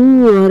கொஞ்சம் ஃபியூ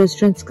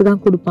ரெஸ்டாரண்ட்ஸ்க்கு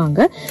தான்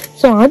கொடுப்பாங்க.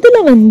 ஸோ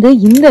அதில் வந்து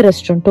இந்த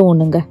ரெஸ்டாரண்ட்டும்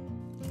ஒன்றுங்க.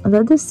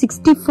 அதாவது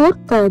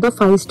 64th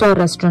 5-star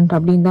ரெஸ்டாரண்ட்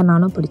அப்படின்னு தான்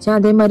நானும் படித்தேன்.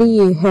 அதே மாதிரி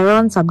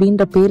ஹெரான்ஸ்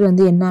அப்படின்ற பேர்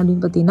வந்து என்ன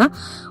அப்படின்னு பார்த்தீங்கன்னா,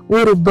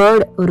 ஒரு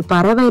பேர்டு, ஒரு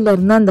பறவையில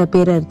இருந்து அந்த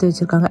பேரை எடுத்து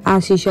வச்சிருக்காங்க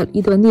ஆஸ் யூஷுவல்.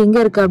 இது வந்து எங்க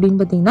இருக்கு அப்படின்னு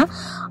பார்த்தீங்கன்னா,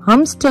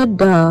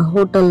 ஆம்ஸ்டர்ட்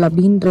ஹோட்டல்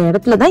அப்படின்ற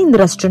இடத்துல தான் இந்த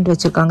ரெஸ்டாரண்ட்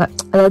வச்சிருக்காங்க.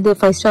 அதாவது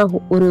 5 ஸ்டார்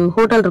ஒரு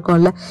ஹோட்டல்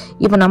இருக்கும்ல,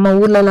 இப்போ நம்ம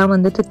ஊர்ல எல்லாம்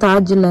வந்துட்டு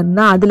தாஜ்ல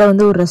இருந்தா அதுல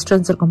வந்து ஒரு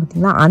ரெஸ்டாரண்ட்ஸ் இருக்கும்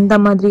பார்த்தீங்களா, அந்த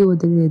மாதிரி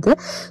ஒரு இது.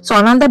 ஸோ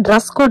அதனால தான்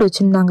ட்ரெஸ் கோட்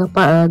வச்சிருந்தாங்க.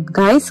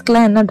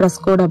 கைஸ்க்குலாம் என்ன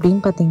ட்ரெஸ் கோட்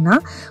அப்படின்னு பார்த்தீங்கன்னா,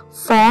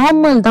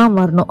 ஃபார்மல் தான்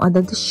வரணும்.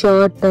 அதாவது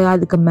ஷர்ட்டு,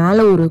 அதுக்கு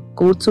மேலே ஒரு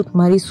கோட் சூட்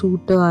மாதிரி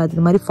சூட்டு,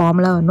 அது மாதிரி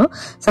ஃபார்மலாக வரணும்.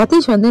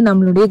 சதீஷ் வந்து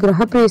நம்மளுடைய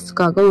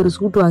கிரகப்பிரவேசத்துக்காக ஒரு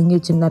சூட் வாங்கி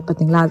வச்சிருந்தார்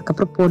பார்த்தீங்களா,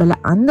 அதுக்கப்புறம் போடலை.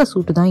 அந்த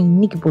சூட்டு தான்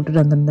இன்னைக்கு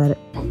போட்டுட்டு வந்திருந்தாரு.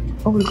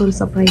 உங்களுக்கு ஒரு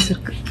சர்ப்ரைஸ்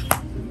இருக்கு.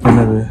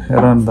 என்னது?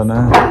 ஹெரான் தானே?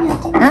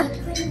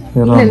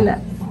 இல்லை,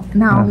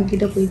 நான் அவங்க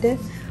கிட்ட போயிட்டு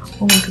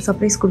உங்களுக்கு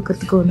சர்ப்ரைஸ்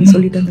கொடுக்கறதுக்கு ஒன்று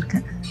சொல்லிட்டு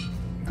வந்திருக்கேன்.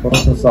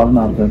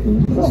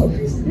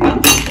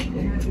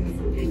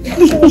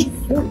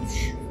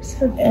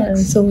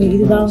 ஸோ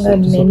இதுதான் அவங்க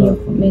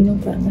மெனு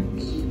பாருங்க,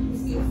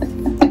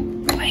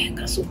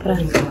 பயங்கர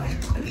சூப்பராக இருக்கு.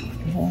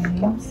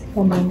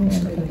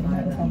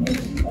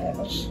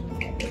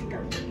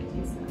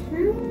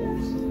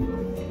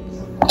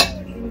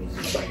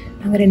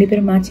 நாங்கள் 2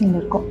 பேரும் மேட்சிங்கில்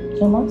இருக்கோம்.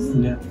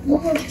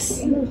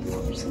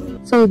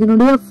 ஸோ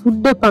இதனுடைய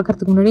ஃபுட்டை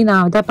பார்க்கறதுக்கு முன்னாடி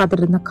நான் அதான்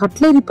பார்த்துட்டு இருந்தேன்.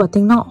 கட்லரி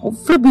பார்த்தீங்கன்னா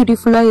அவ்வளோ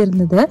பியூட்டிஃபுல்லாக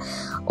இருந்தது,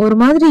 ஒரு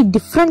மாதிரி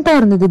டிஃப்ரெண்ட்டாக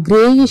இருந்தது,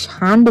 கிரேயிஷ்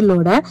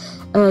ஹேண்டிலோட.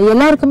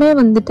 எல்லாருக்குமே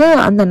வந்துட்டு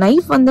அந்த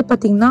நைஃப் வந்து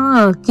பார்த்தீங்கன்னா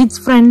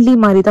கிட்ஸ் ஃப்ரெண்ட்லி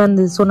மாதிரி தான்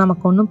இருந்தது. ஸோ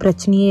நமக்கு ஒன்றும்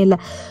பிரச்சனையே இல்லை.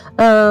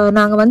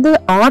 நாங்கள் வந்து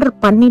ஆர்டர்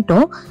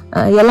பண்ணிட்டோம்.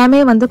 எல்லாமே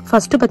வந்து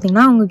ஃபஸ்ட்டு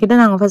பார்த்தீங்கன்னா அவங்கக்கிட்ட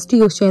நாங்கள் ஃபஸ்ட்டு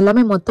யோசிச்சோம்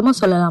எல்லாமே மொத்தமாக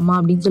சொல்லலாமா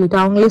அப்படின்னு சொல்லிட்டு.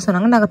 அவங்களே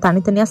சொன்னாங்க நாங்கள்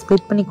தனித்தனியாக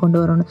ஸ்ப்ளிட் பண்ணி கொண்டு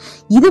வரணும்.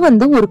 இது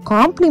வந்து ஒரு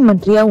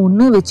காம்ப்ளிமெண்ட்ரியாக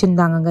ஒன்று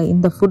வச்சுருந்தாங்க.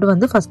 இந்த ஃபுட்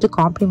வந்து ஃபஸ்ட்டு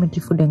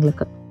காம்ப்ளிமெண்ட்ரி ஃபுட் எங்களுக்கு.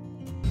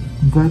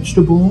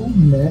 Vegetable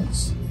mix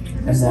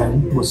and then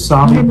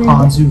wasabi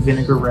ponzu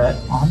vinaigrette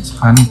on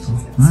top. And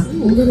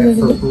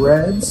for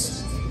breads,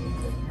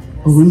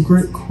 a blue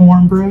grit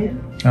cornbread.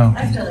 Oh.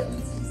 And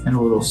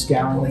a little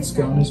scallion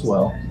scone as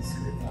well.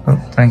 Oh,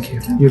 thank you.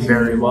 You're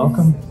very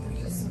welcome.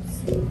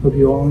 Hope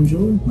you all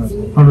enjoy.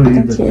 How do you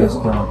eat this? Just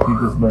eat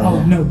this by Oh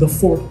no, the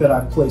fork that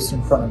I've placed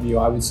in front of you,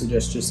 I would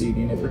suggest just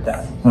eating it with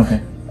that. Okay.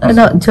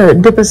 No,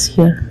 dip is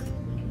here.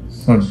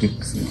 Oh,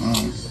 dips.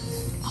 Oh.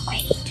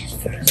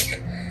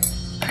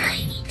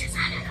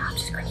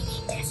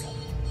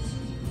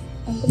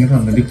 ஏன்னா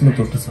அந்த டிப்பில்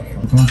தொட்டு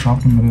சாப்பிட்றோம்.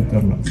 சாப்பிட்ட மாதிரியே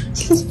தெரியல.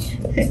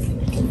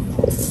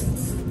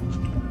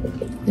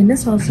 என்ன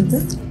sauce இது?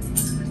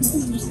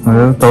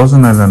 அதாவது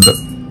 1900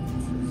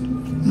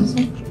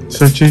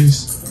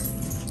 சீஸ்.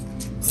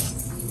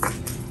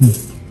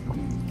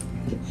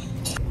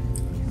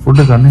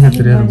 ஃபுட்டு கண்ணுக்கு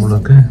தெரியாது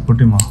போலக்கு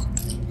குட்டிமா.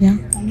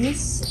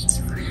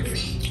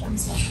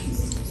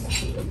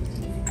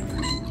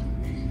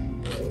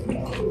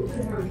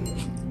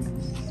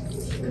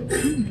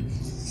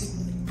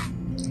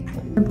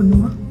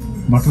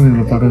 பட்டர்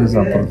இதில் தடவை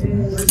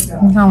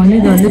சாப்பிட்றதுக்கு நான் வந்து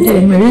இது வந்துட்டு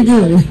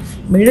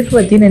மெழுகு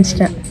பற்றி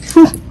நினச்சிட்டேன்.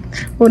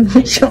 ஒரு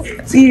நிமிஷம்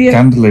சீரியஸ்.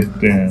 கேண்டில் லைட்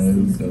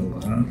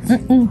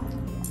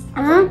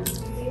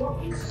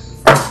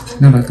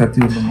என்னடா கத்தி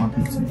உள்ள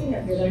மாட்டிச்சு.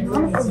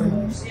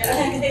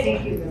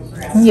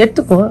 நீ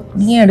எடுத்துக்கோ.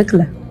 நீ ஏன்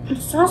எடுக்கல?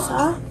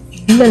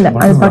 இல்ல இல்ல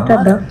அது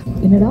பட்டாடா.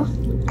 என்னடா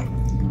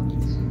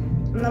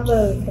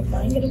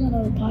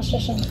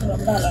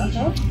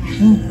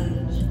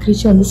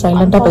கிரிஷ் வந்து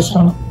சைலண்டா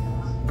பேசுறான்.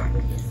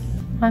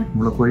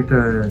 உங்களை போயிட்டு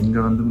இங்க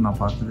வந்து நான்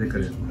பார்த்ததே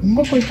கிடையாது.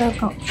 ரொம்ப குயிட்டா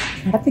இருக்கான்.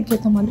 இடத்துக்கு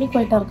ஏற்ற மாதிரி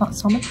குயிட்டா இருக்கான்.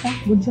 சமைச்சா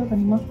குஜ்ஜா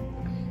பண்ணிமா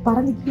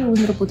பறந்துக்கே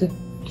விழுந்துட போகுது.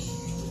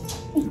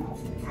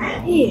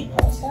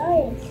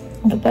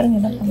 அங்க பாருங்க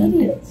என்ன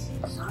பண்ணு.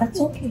 That's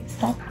okay.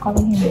 Stop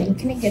calling him.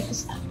 Let me get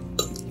this.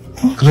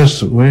 Chris,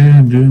 why are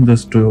you doing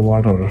this to your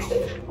water?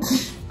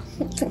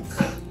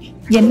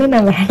 என்ன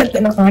நான்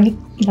வேலை நானே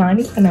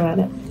பண்ண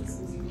வேலை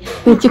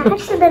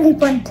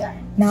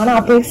நானும்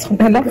அப்பவே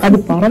சொன்னேன் அது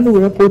பறந்து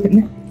விழ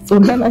போகுதுன்னு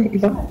சொன்னேன்.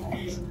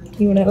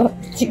 இவனெல்லாம்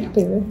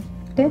வச்சுக்கிட்டு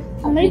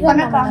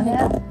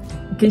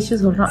கிஷு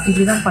சொல்றான்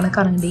இப்படிதான்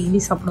பணக்காரங்க டெய்லி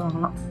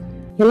சாப்பிடுவாங்களாம்.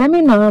 எல்லாமே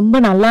ரொம்ப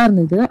நல்லா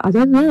இருந்தது.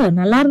 அதாவது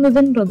நல்லா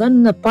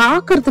இருந்ததுன்றத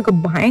பாக்குறதுக்கு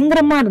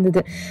பயங்கரமா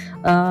இருந்தது.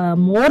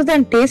 மோர்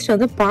தேன் டேஸ்ட்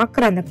வந்து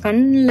பாக்குற அந்த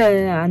கண்ணுல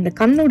அந்த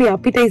கண்ணுடைய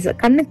அப்பிடைசர்,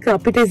 கண்ணுக்கு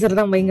அப்பிடைசர்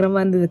தான்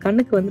பயங்கரமா இருந்தது.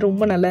 கண்ணுக்கு வந்து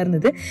ரொம்ப நல்லா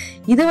இருந்தது.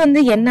 இது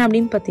வந்து என்ன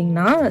அப்படின்னு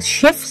பாத்தீங்கன்னா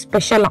ஷெஃப்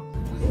ஸ்பெஷலா.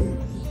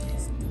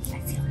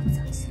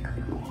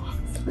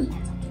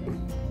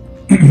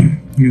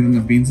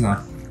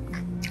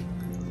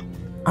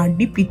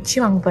 அடி பிச்சு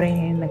வாங்க போறேன்.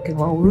 எனக்கு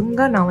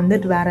ஒழுங்கா நான்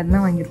வந்துட்டு வேற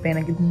எதுனா வாங்கியிருப்பேன்.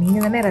 எனக்கு இது நீங்க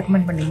தானே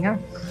ரெக்கமெண்ட் பண்ணீங்க.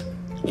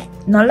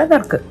 நல்லதா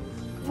இருக்கு.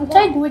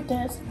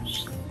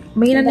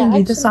 மெயினா நீங்க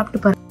இதை சாப்பிட்டு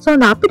பாருங்க. ஸோ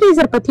அந்த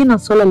அப்பிடைசர் பத்தி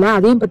நான் சொல்லலை,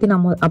 அதையும் பத்தி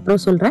நான்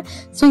அப்புறம் சொல்றேன்.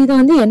 ஸோ இது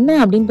வந்து என்ன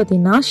அப்படின்னு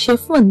பாத்தீங்கன்னா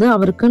ஷெஃப் வந்து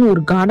அவருக்குன்னு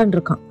ஒரு கார்டன்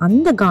இருக்கான்.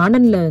 அந்த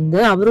கார்டன்ல வந்து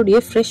அவருடைய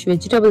ஃப்ரெஷ்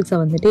வெஜிடபிள்ஸை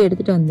வந்துட்டு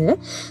எடுத்துட்டு வந்து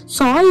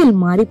சாயில்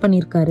மாதிரி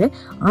பண்ணியிருக்காரு.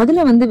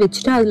 அதுல வந்து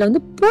வச்சுட்டு அதுல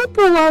வந்து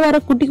பூவா வேற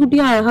குட்டி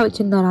குட்டியா அழகா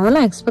வச்சிருந்தாரு.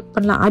 அதெல்லாம் எக்ஸ்பெக்ட்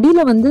பண்ணலாம்.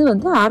 அடியில வந்து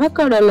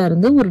அவக்காடோல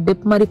இருந்து ஒரு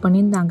டிப் மாதிரி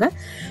பண்ணியிருந்தாங்க.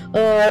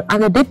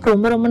 அந்த டிப்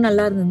ரொம்ப ரொம்ப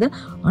நல்லா இருந்தது.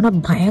 ஆனா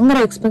பயங்கர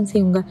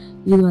எக்ஸ்பென்சிவ்ங்க.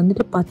 இது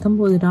வந்துட்டு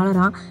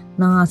 $19.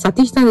 நான்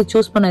சதீஷ் தான் இதை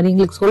சூஸ் பண்ணாரு.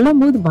 எங்களுக்கு சொல்லும்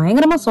போது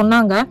பயங்கரமா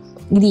சொன்னாங்க.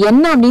 இது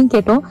என்ன அப்படின்னு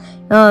கேட்டோம்.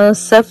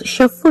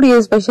 ஷெஃப்டைய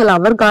ஸ்பெஷல்,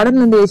 அவர்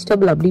கார்டன்ல இருந்து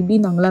வெஜிடபிள் அப்படி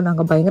இப்படின்னாங்களா.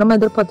 நாங்க பயங்கரமா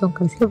எதிர்பார்த்தோம்.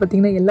 கடைசியில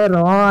பாத்தீங்கன்னா எல்லாம்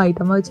ரா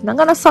ஐட்டமா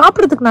வச்சிருந்தாங்க. ஆனா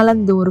சாப்பிடறதுக்கு நல்லா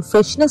இருந்தது. ஒரு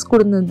ஃப்ரெஷ்னஸ்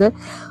கொடுந்தது,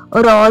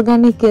 ஒரு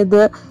ஆர்கானிக்.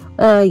 இது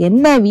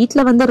என்ன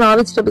வீட்டுல வந்து ரா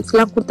வெஜிடபிள்ஸ்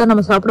எல்லாம் கொடுத்தா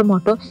நம்ம சாப்பிட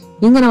மாட்டோம்.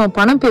 இங்க நம்ம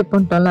பணம் பே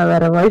பண்ணிட்டோம்ல,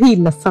 வேற வழி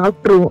இல்ல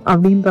சாப்பிட்டுருவோம்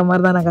அப்படின்ற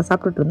மாதிரிதான் நாங்க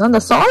சாப்பிட்டுட்டு இருந்தோம்.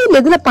 அந்த சாயில்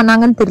எதுல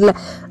பண்ணாங்கன்னு தெரியல.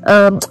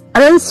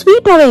 அதாவது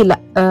ஸ்வீட்டாவே இல்ல.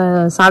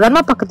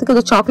 சாதாரண பக்கத்துக்கு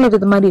ஏதோ சாக்லேட்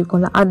இது மாதிரி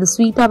இருக்கும்ல, அது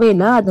ஸ்வீட்டாவே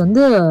இல்ல. அது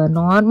வந்து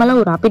நார்மலா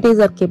ஒரு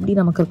அப்பிடைசருக்கு எப்படி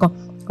நமக்கு இருக்கும்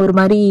ஒரு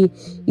மாதிரி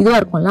இதுவா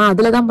இருக்கும்ல,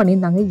 அதுலதான்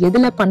பண்ணியிருந்தாங்க.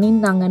 எதுல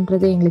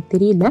பண்ணியிருந்தாங்கன்றது எங்களுக்கு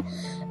தெரியல.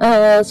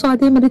 ஸோ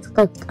அதே மாதிரி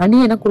அணி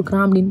என்ன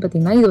கொடுக்குறான் அப்படின்னு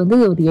பாத்தீங்கன்னா இது வந்து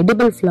ஒரு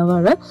எடிபிள்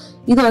ஃப்ளவர்.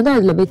 இது வந்து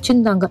அதுல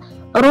வச்சிருந்தாங்க.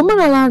 ரொம்ப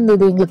நல்லா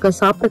இருந்தது. எங்களுக்கு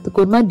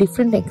சாப்பிட்றதுக்கு ஒரு மாதிரி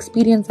டிஃப்ரெண்ட்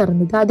எக்ஸ்பீரியன்ஸா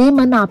இருந்தது. அதே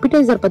மாதிரி நான்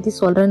அப்பிடைசர் பத்தி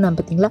சொல்றேன்னு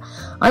பாத்தீங்களா,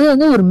 அது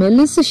வந்து ஒரு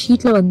மெல்லிசு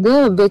ஷீட்ல வந்து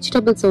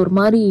வெஜிடபிள்ஸ் ஒரு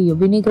மாதிரி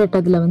வினிகரேட்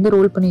அதுல வந்து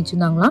ரோல் பண்ணி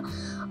வச்சிருந்தாங்களாம்.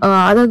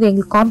 அதாவது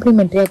எங்களுக்கு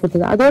காம்ப்ளிமெண்டரியா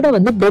கொடுத்தது. அதோட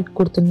வந்து பிரெட்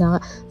கொடுத்துருந்தாங்க.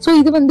 ஸோ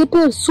இது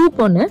வந்துட்டு சூப்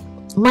ஒன்று,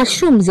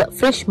 மஷ்ரூம்ஸ்,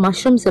 ஃப்ரெஷ்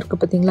மஷ்ரூம்ஸ் இருக்கு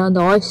பாத்தீங்களா, அந்த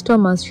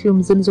ஆயிஸ்டர்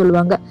மஷ்ரூம்ஸ்ன்னு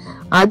சொல்லுவாங்க.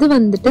 அது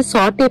வந்துட்டு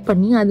சாட்டே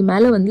பண்ணி அது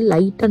மேல வந்து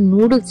லைட்டா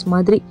நூடுல்ஸ்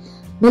மாதிரி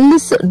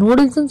மெல்லிஸ்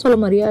நூடுல்ஸ்ன்னு சொல்ல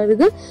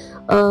மாதிரியாவது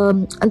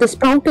அந்த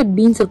ஸ்ப்ரவுட்டட்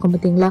பீன்ஸ் இருக்கும்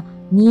பாத்தீங்களா,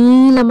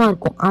 நீளமா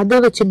இருக்கும், அதை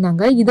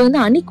வச்சிருந்தாங்க. இது வந்து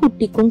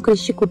அணிக்குட்டிக்கும்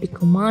கிறிஷி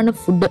குட்டிக்குமான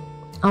ஃபுட்டு.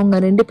 அவங்க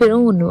ரெண்டு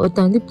பேரும்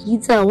ஒருத்த வந்து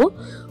பீட்சாவும்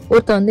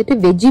ஒருத்த வந்துட்டு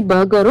வெஜ்ஜி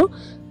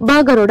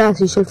பர்கரோட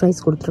அஸ்யூஷுவல்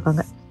ஃப்ரைஸ்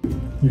கொடுத்துருக்காங்க.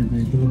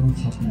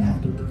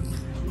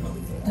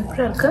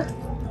 எப்படி இருக்கு?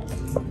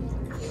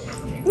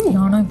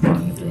 நானும் இப்போ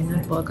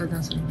என்ன பர்கர்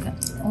தான் சொல்லியிருக்கேன்.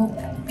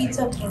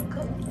 பீட்சா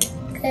இருக்கு.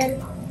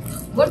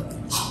 குட்.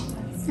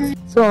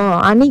 ஸோ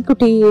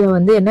அணிக்குட்டி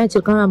வந்து என்ன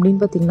வச்சிருக்காங்க அப்படின்னு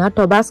பார்த்தீங்கன்னா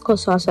டொபாஸ்கோ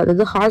சாஸ்,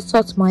 அதாவது ஹாட்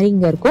சாஸ் மாதிரி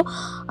இங்கே இருக்கும்.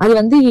 அது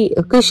வந்து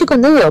கிறிஷுக்கு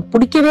வந்து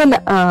பிடிக்கவே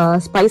இல்லை.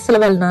 ஸ்பைஸ்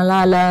லெவல் நல்லா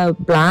இல்லை,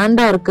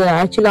 பிளாண்டா இருக்கு.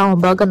 ஆக்சுவலாக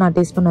அவன் பர்கர் நான்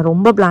டேஸ்ட் பண்ண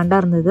ரொம்ப பிளாண்டா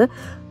இருந்தது.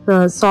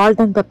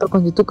 சால்ட் அண்ட் பெப்பர்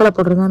கொஞ்சம் தூக்கல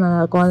போடுறதா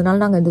நல்லா இருக்கும். அதனால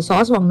நாங்கள் இந்த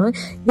சாஸ் வாங்கினோம்.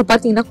 இது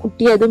பார்த்தீங்கன்னா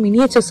குட்டியாக ஏதோ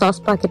மினியேச்சர் சாஸ்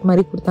பாக்கெட்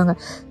மாதிரி கொடுத்தாங்க.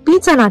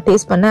 பீட்சா நான்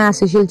டேஸ்ட் பண்ணேன்.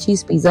 ஆஸ் யூஷுவல்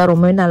சீஸ் பீஸா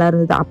ரொம்பவே நல்லா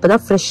இருந்தது.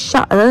 அப்போதான்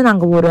ஃப்ரெஷ்ஷாக, அதாவது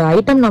நாங்கள் ஒரு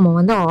ஐட்டம் நம்ம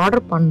வந்து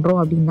ஆர்டர் பண்ணுறோம்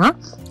அப்படின்னா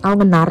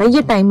அவங்க நிறைய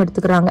டைம்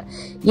எடுத்துக்கிறாங்க.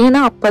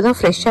 ஏன்னா அப்போதான்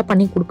ஃப்ரெஷ்ஷாக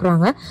பண்ணி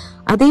கொடுக்குறாங்க.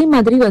 அதே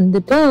மாதிரி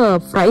வந்துட்டு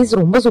ஃப்ரைஸ்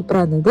ரொம்ப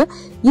சூப்பராக இருந்தது.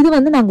 இது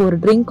வந்து நாங்கள் ஒரு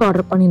ட்ரிங்க்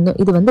ஆர்டர் பண்ணியிருந்தோம்.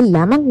 இது வந்து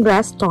லெமன்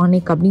கிராஸ்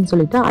டானிக் அப்படின்னு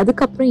சொல்லிட்டு.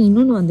 அதுக்கப்புறம்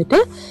இன்னொன்று வந்துட்டு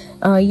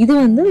இது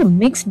வந்து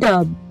மிக்ஸ்ட்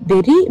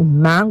பெரி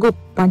மேங்கோ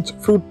பஞ்ச்,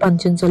 ஃப்ரூட்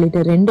பஞ்சுன்னு சொல்லிட்டு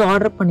 2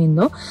 ஆர்டர்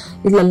பண்ணியிருந்தோம்.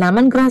 இதுல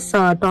லெமன் கிராஸ்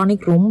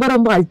டானிக் ரொம்ப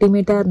ரொம்ப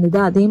அல்டிமேட்டா இருந்தது.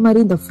 அதே மாதிரி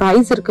இந்த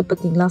ஃப்ரைஸ் இருக்கு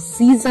பார்த்தீங்களா,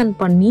 சீசன்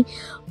பண்ணி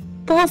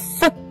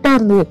பர்ஃபெக்டா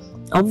இருந்தது.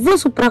 அவ்வளோ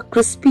சூப்பரா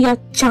கிறிஸ்பியா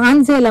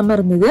சான்ஸே இல்லாம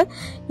இருந்தது.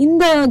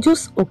 இந்த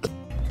ஜூஸ் ஓகே.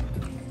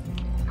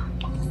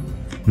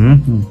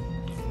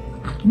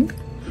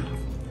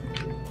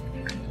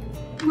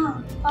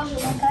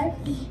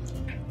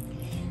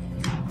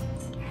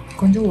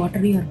 கொஞ்சம்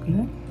வாட்டரியா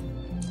இருக்குல்ல,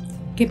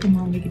 கேட்போமா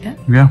உங்ககிட்ட?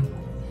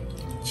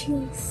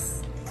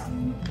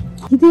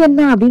 இது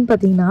என்ன அப்படின்னு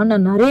பார்த்தீங்கன்னா,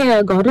 நான் நிறைய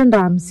கார்டன்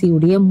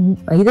ராம்சியுடைய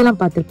இதெல்லாம்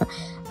பார்த்துருப்பேன்.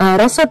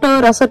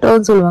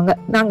 ரெசோட்டோன்னு சொல்லுவாங்க.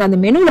 நாங்கள் அந்த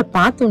மெனுவில்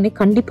பார்த்தோன்னே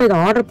கண்டிப்பாக இதை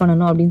ஆர்டர்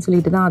பண்ணணும் அப்படின்னு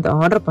சொல்லிட்டு தான் அதை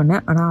ஆர்டர்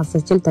பண்ணேன். ஆனால்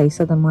அசச்சல்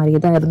தைஸ் அந்த மாதிரியே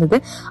தான் இருந்தது.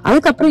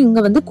 அதுக்கப்புறம்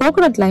இங்கே வந்து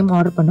கோகோனட் லைம்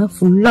ஆர்டர் பண்ணேன்.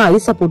 ஃபுல்லாக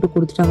ஐஸை போட்டு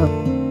கொடுத்துட்டாங்க.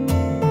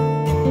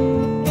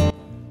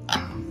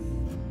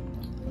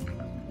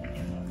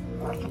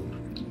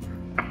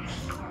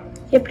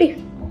 எப்படி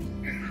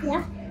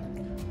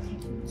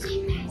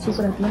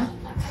சூப்பரா இருக்குல்ல?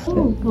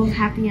 Oh,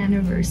 happy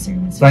anniversary,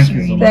 Mr.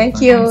 Thank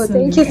you so much.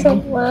 Thank you so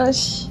much.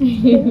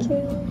 Thank you.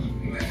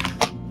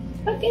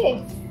 Okay.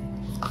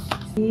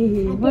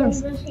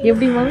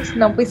 எப்படி மாம்ஸ்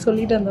நான் போய்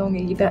சொல்லிட்டு வந்தேன்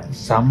உங்ககிட்ட.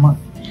 செம்ம.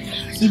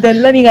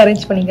 இதெல்லாம் நீங்க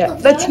அரேஞ்ச் பண்ணீங்க.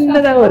 நான்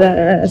சின்னதா ஒரு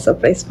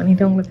சர்ப்ரைஸ்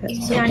பண்ணிட்டேன் உங்களுக்கு.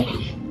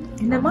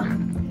 என்னம்மா?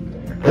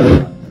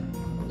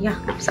 யா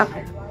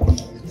சாப்பிடு.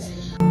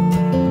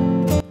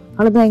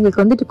 அவ்வளோதான்.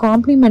 எங்களுக்கு வந்துட்டு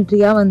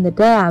காம்ப்ளிமெண்ட்ரியாக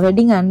வந்துட்டு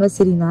வெட்டிங்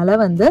ஆனிவர்சரினால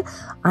வந்து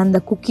அந்த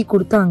குக்கி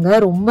கொடுத்தாங்க.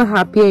 ரொம்ப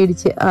ஹாப்பி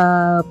ஆயிடுச்சு.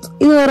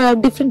 இது ஒரு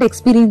டிஃப்ரெண்ட்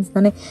எக்ஸ்பீரியன்ஸ்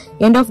தானே.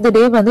 எண்ட் ஆஃப் த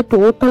டே வந்து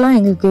டோட்டலாக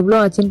எங்களுக்கு எவ்வளோ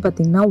ஆச்சுன்னு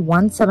பார்த்தீங்கன்னா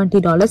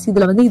 $170.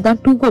 இதில் வந்து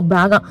இதுதான் 2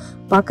 பேக்காக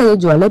பார்க்க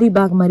ஜுவல்லரி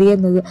பேக் மாதிரியே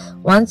இருந்தது.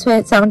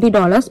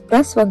 $170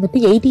 ப்ளஸ் வந்துட்டு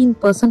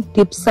 18%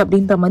 டிப்ஸ்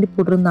அப்படின்ற மாதிரி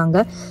போட்டிருந்தாங்க.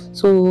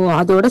 ஸோ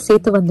அதோட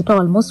சேர்த்து வந்துட்டு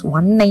ஆல்மோஸ்ட்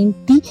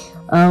 195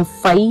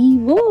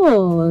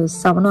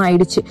 7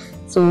 ஆயிடுச்சு.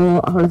 ஸோ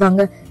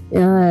அவ்வளோதாங்க.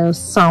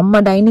 செம்ம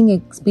டைனிங்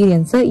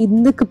எக்ஸ்பீரியன்ஸு.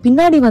 இதுக்கு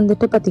பின்னாடி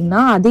வந்துட்டு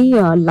பார்த்தீங்கன்னா அதே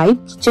லைவ்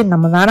கிச்சன்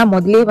நம்ம வேணா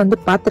முதலே வந்து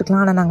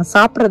பார்த்துருக்கலாம். ஆனால் நாங்கள்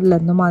சாப்பிட்றதுல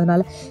இருந்தோமோ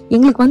அதனால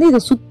எங்களுக்கு வந்து இதை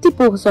சுற்றி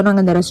போக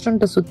சொன்னாங்க. இந்த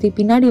ரெஸ்டாரண்ட்டை சுற்றி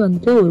பின்னாடி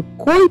வந்துட்டு ஒரு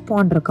கோய்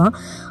பாண்ட் இருக்கான்.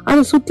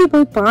 அதை சுற்றி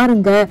போய்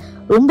பாருங்க,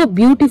 ரொம்ப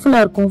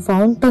பியூட்டிஃபுல்லாக இருக்கும்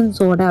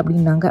ஃபவுண்டன்ஸோட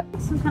அப்படின்னாங்க.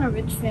 Some kind of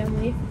rich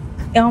family.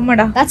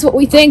 ஆமாடா, That's what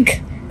we think.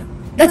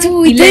 That's what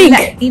we think.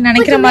 நீ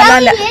நினைக்கிற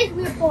மாதிரிலாம் இல்லை.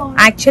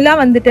 ஆக்சுவலா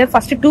வந்துட்டு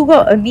ஃபர்ஸ்ட் டூகோ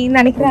நீ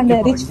நினைக்கிற அந்த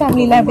ரிச்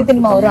ஃபேமிலிலாம் எப்படி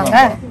தெரியுமா வருவாங்க?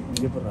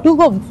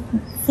 டூகோ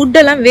ஃபுட்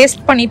எல்லாம் வேஸ்ட்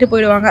பண்ணிட்டு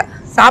போயிடுவாங்க.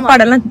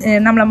 சாப்பாடெல்லாம்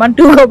நம்மள மாதிரி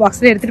டூகோ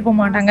பாக்ஸ்ல எடுத்துட்டு போக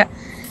மாட்டாங்க.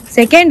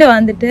 செகண்ட்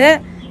வந்துட்டு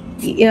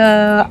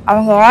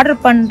அவங்க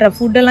ஆர்டர் பண்ற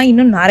ஃபுட்டெல்லாம்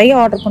இன்னும் நிறைய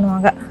ஆர்டர்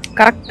பண்ணுவாங்க.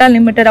 கரெக்டா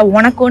லிமிட்டடா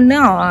உனக்கு ஒன்று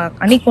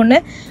அன்னைக்கு ஒன்று,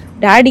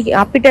 டேடிக்கு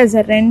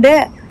அப்பிடைசர் 2,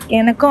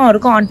 எனக்கும்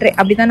அவருக்கும் ஆண்ட்ரே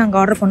அப்படிதான்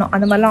நாங்கள் ஆர்டர் பண்ணோம்.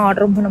 அந்த மாதிரிலாம்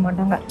ஆர்டரும் பண்ண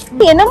மாட்டாங்க.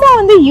 என்னமோ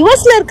வந்து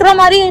யூஎஸ்ல இருக்கிற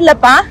மாதிரியே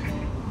இல்லப்பா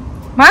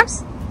மாம்ஸ்.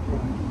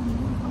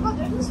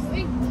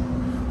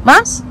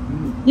 மாம்ஸ்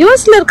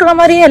யூஎஸ்ல இருக்கிற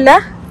மாதிரியே இல்ல,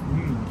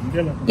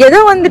 ஏதோ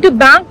வந்துட்டு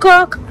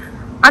பேங்காக்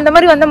அந்த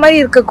மாதிரி வந்த மாதிரி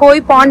இருக்கு. கோய்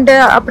பாண்டு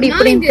அப்படி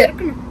இப்படின்ட்டு.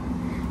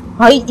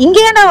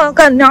 இங்கே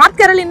நார்த்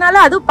கேரளினால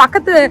அதுவும்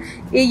பக்கத்து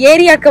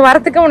ஏரியாக்கு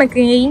வரத்துக்கு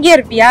உனக்கு இங்கே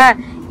இருப்பியா?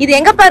 இது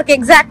எங்கப்பா இருக்கு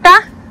எக்ஸாக்டா?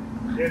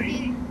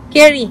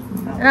 கேள்வி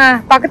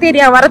பக்கத்து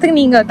ஏரியா வரதுக்கு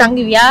நீங்க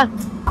தங்குவியா?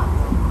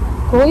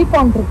 கோய்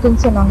பாண்ட்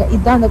இருக்குன்னு சொன்னாங்க.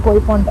 இதுதான் அந்த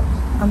கோய் பாண்ட்,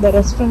 அந்த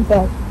ரெஸ்டாரண்ட்.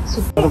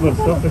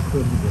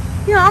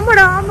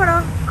 ஆமாடா ஆமாடா,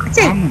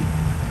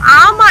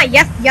 ஆமா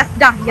எஸ்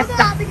எஸ்டா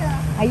எஸ்டா.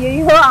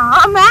 ஐயோ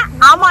ஆமா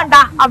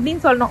ஆமாண்டா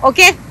அப்படின்னு சொல்லணும்.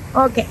 ஓகே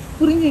ஓகே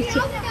புரிஞ்சிருச்சு.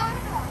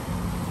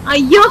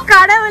 ஐயோ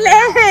கடவுளே,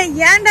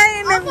 ஏன்டா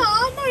என்ன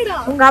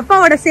உங்க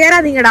அப்பாவோட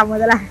சேராதீங்கடா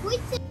முதல்ல.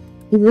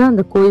 இதுதான்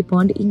அந்த கோய்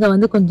பாண்ட். இங்க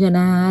வந்து கொஞ்ச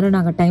நேரம்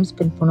நாங்க டைம்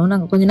ஸ்பெண்ட் பண்ணோம்.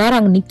 நாங்க கொஞ்ச நேரம்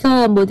அங்க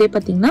நிக்கும் போதே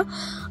பாத்தீங்கன்னா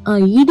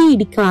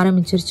இடிக்க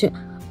ஆரம்பிச்சிருச்சு.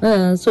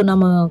 ஸோ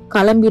நம்ம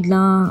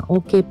கிளம்பிடலாம்,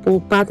 ஓகே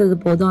பார்த்தது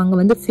போதும். அங்கே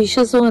வந்து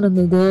ஃபிஷ்ஷஸும்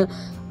இருந்தது,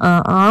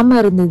 ஆமை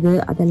இருந்தது.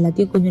 அது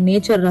எல்லாத்தையும் கொஞ்சம்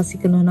நேச்சர்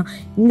ரசிக்கணும்னா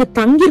இங்கே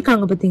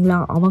தங்கியிருக்காங்க பார்த்தீங்களா,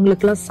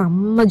 அவங்களுக்குலாம்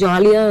செம்ம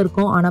ஜாலியாக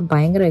இருக்கும். ஆனால்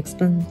பயங்கர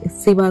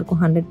எக்ஸ்பென்சிவாக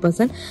இருக்கும்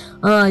 100%.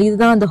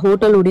 இதுதான் அந்த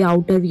ஹோட்டலுடைய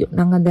அவுட்டர் வியூ.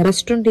 நாங்கள் அந்த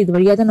ரெஸ்டாரண்ட் இது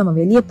வழியாக தான் நம்ம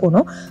வெளியே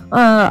போனோம்.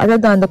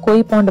 அதாவது அந்த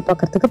கோய் பாண்டை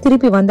பார்க்கறதுக்கு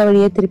திருப்பி வந்த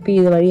வழியே திருப்பி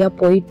இது வழியாக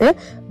போயிட்டு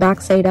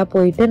பேக் சைடாக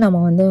போயிட்டு நம்ம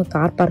வந்து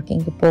கார்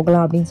பார்க்கிங்க்கு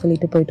போகலாம் அப்படின்னு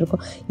சொல்லிட்டு போயிட்டு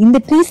இருக்கோம். இந்த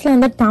ட்ரீஸ்ல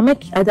வந்து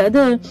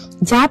அதாவது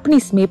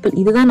ஜாப்பனீஸ் மேப்பிள்,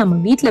 இதுதான் நம்ம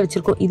வீட்டில்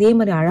வச்சிருக்கோம். இதே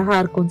மாதிரி அழகா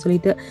இருக்கும்னு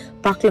சொல்லிட்டு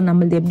பார்க்கலாம்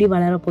நம்மளது எப்படி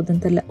வளர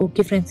போகுதுன்னு தெரியல.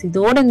 ஓகே ஃப்ரெண்ட்ஸ்,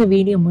 இதோட இந்த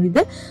வீடியோ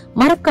முடியுது.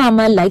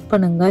 மறக்காம லைக்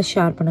பண்ணுங்க,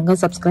 ஷேர் பண்ணுங்க,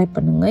 சப்ஸ்கிரைப்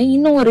பண்ணுங்க.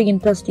 இன்னும் ஒரு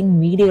இன்ட்ரெஸ்டிங்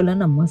வீடியோல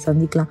நம்ம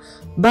சந்திக்கலாம்.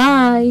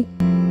 பாய்.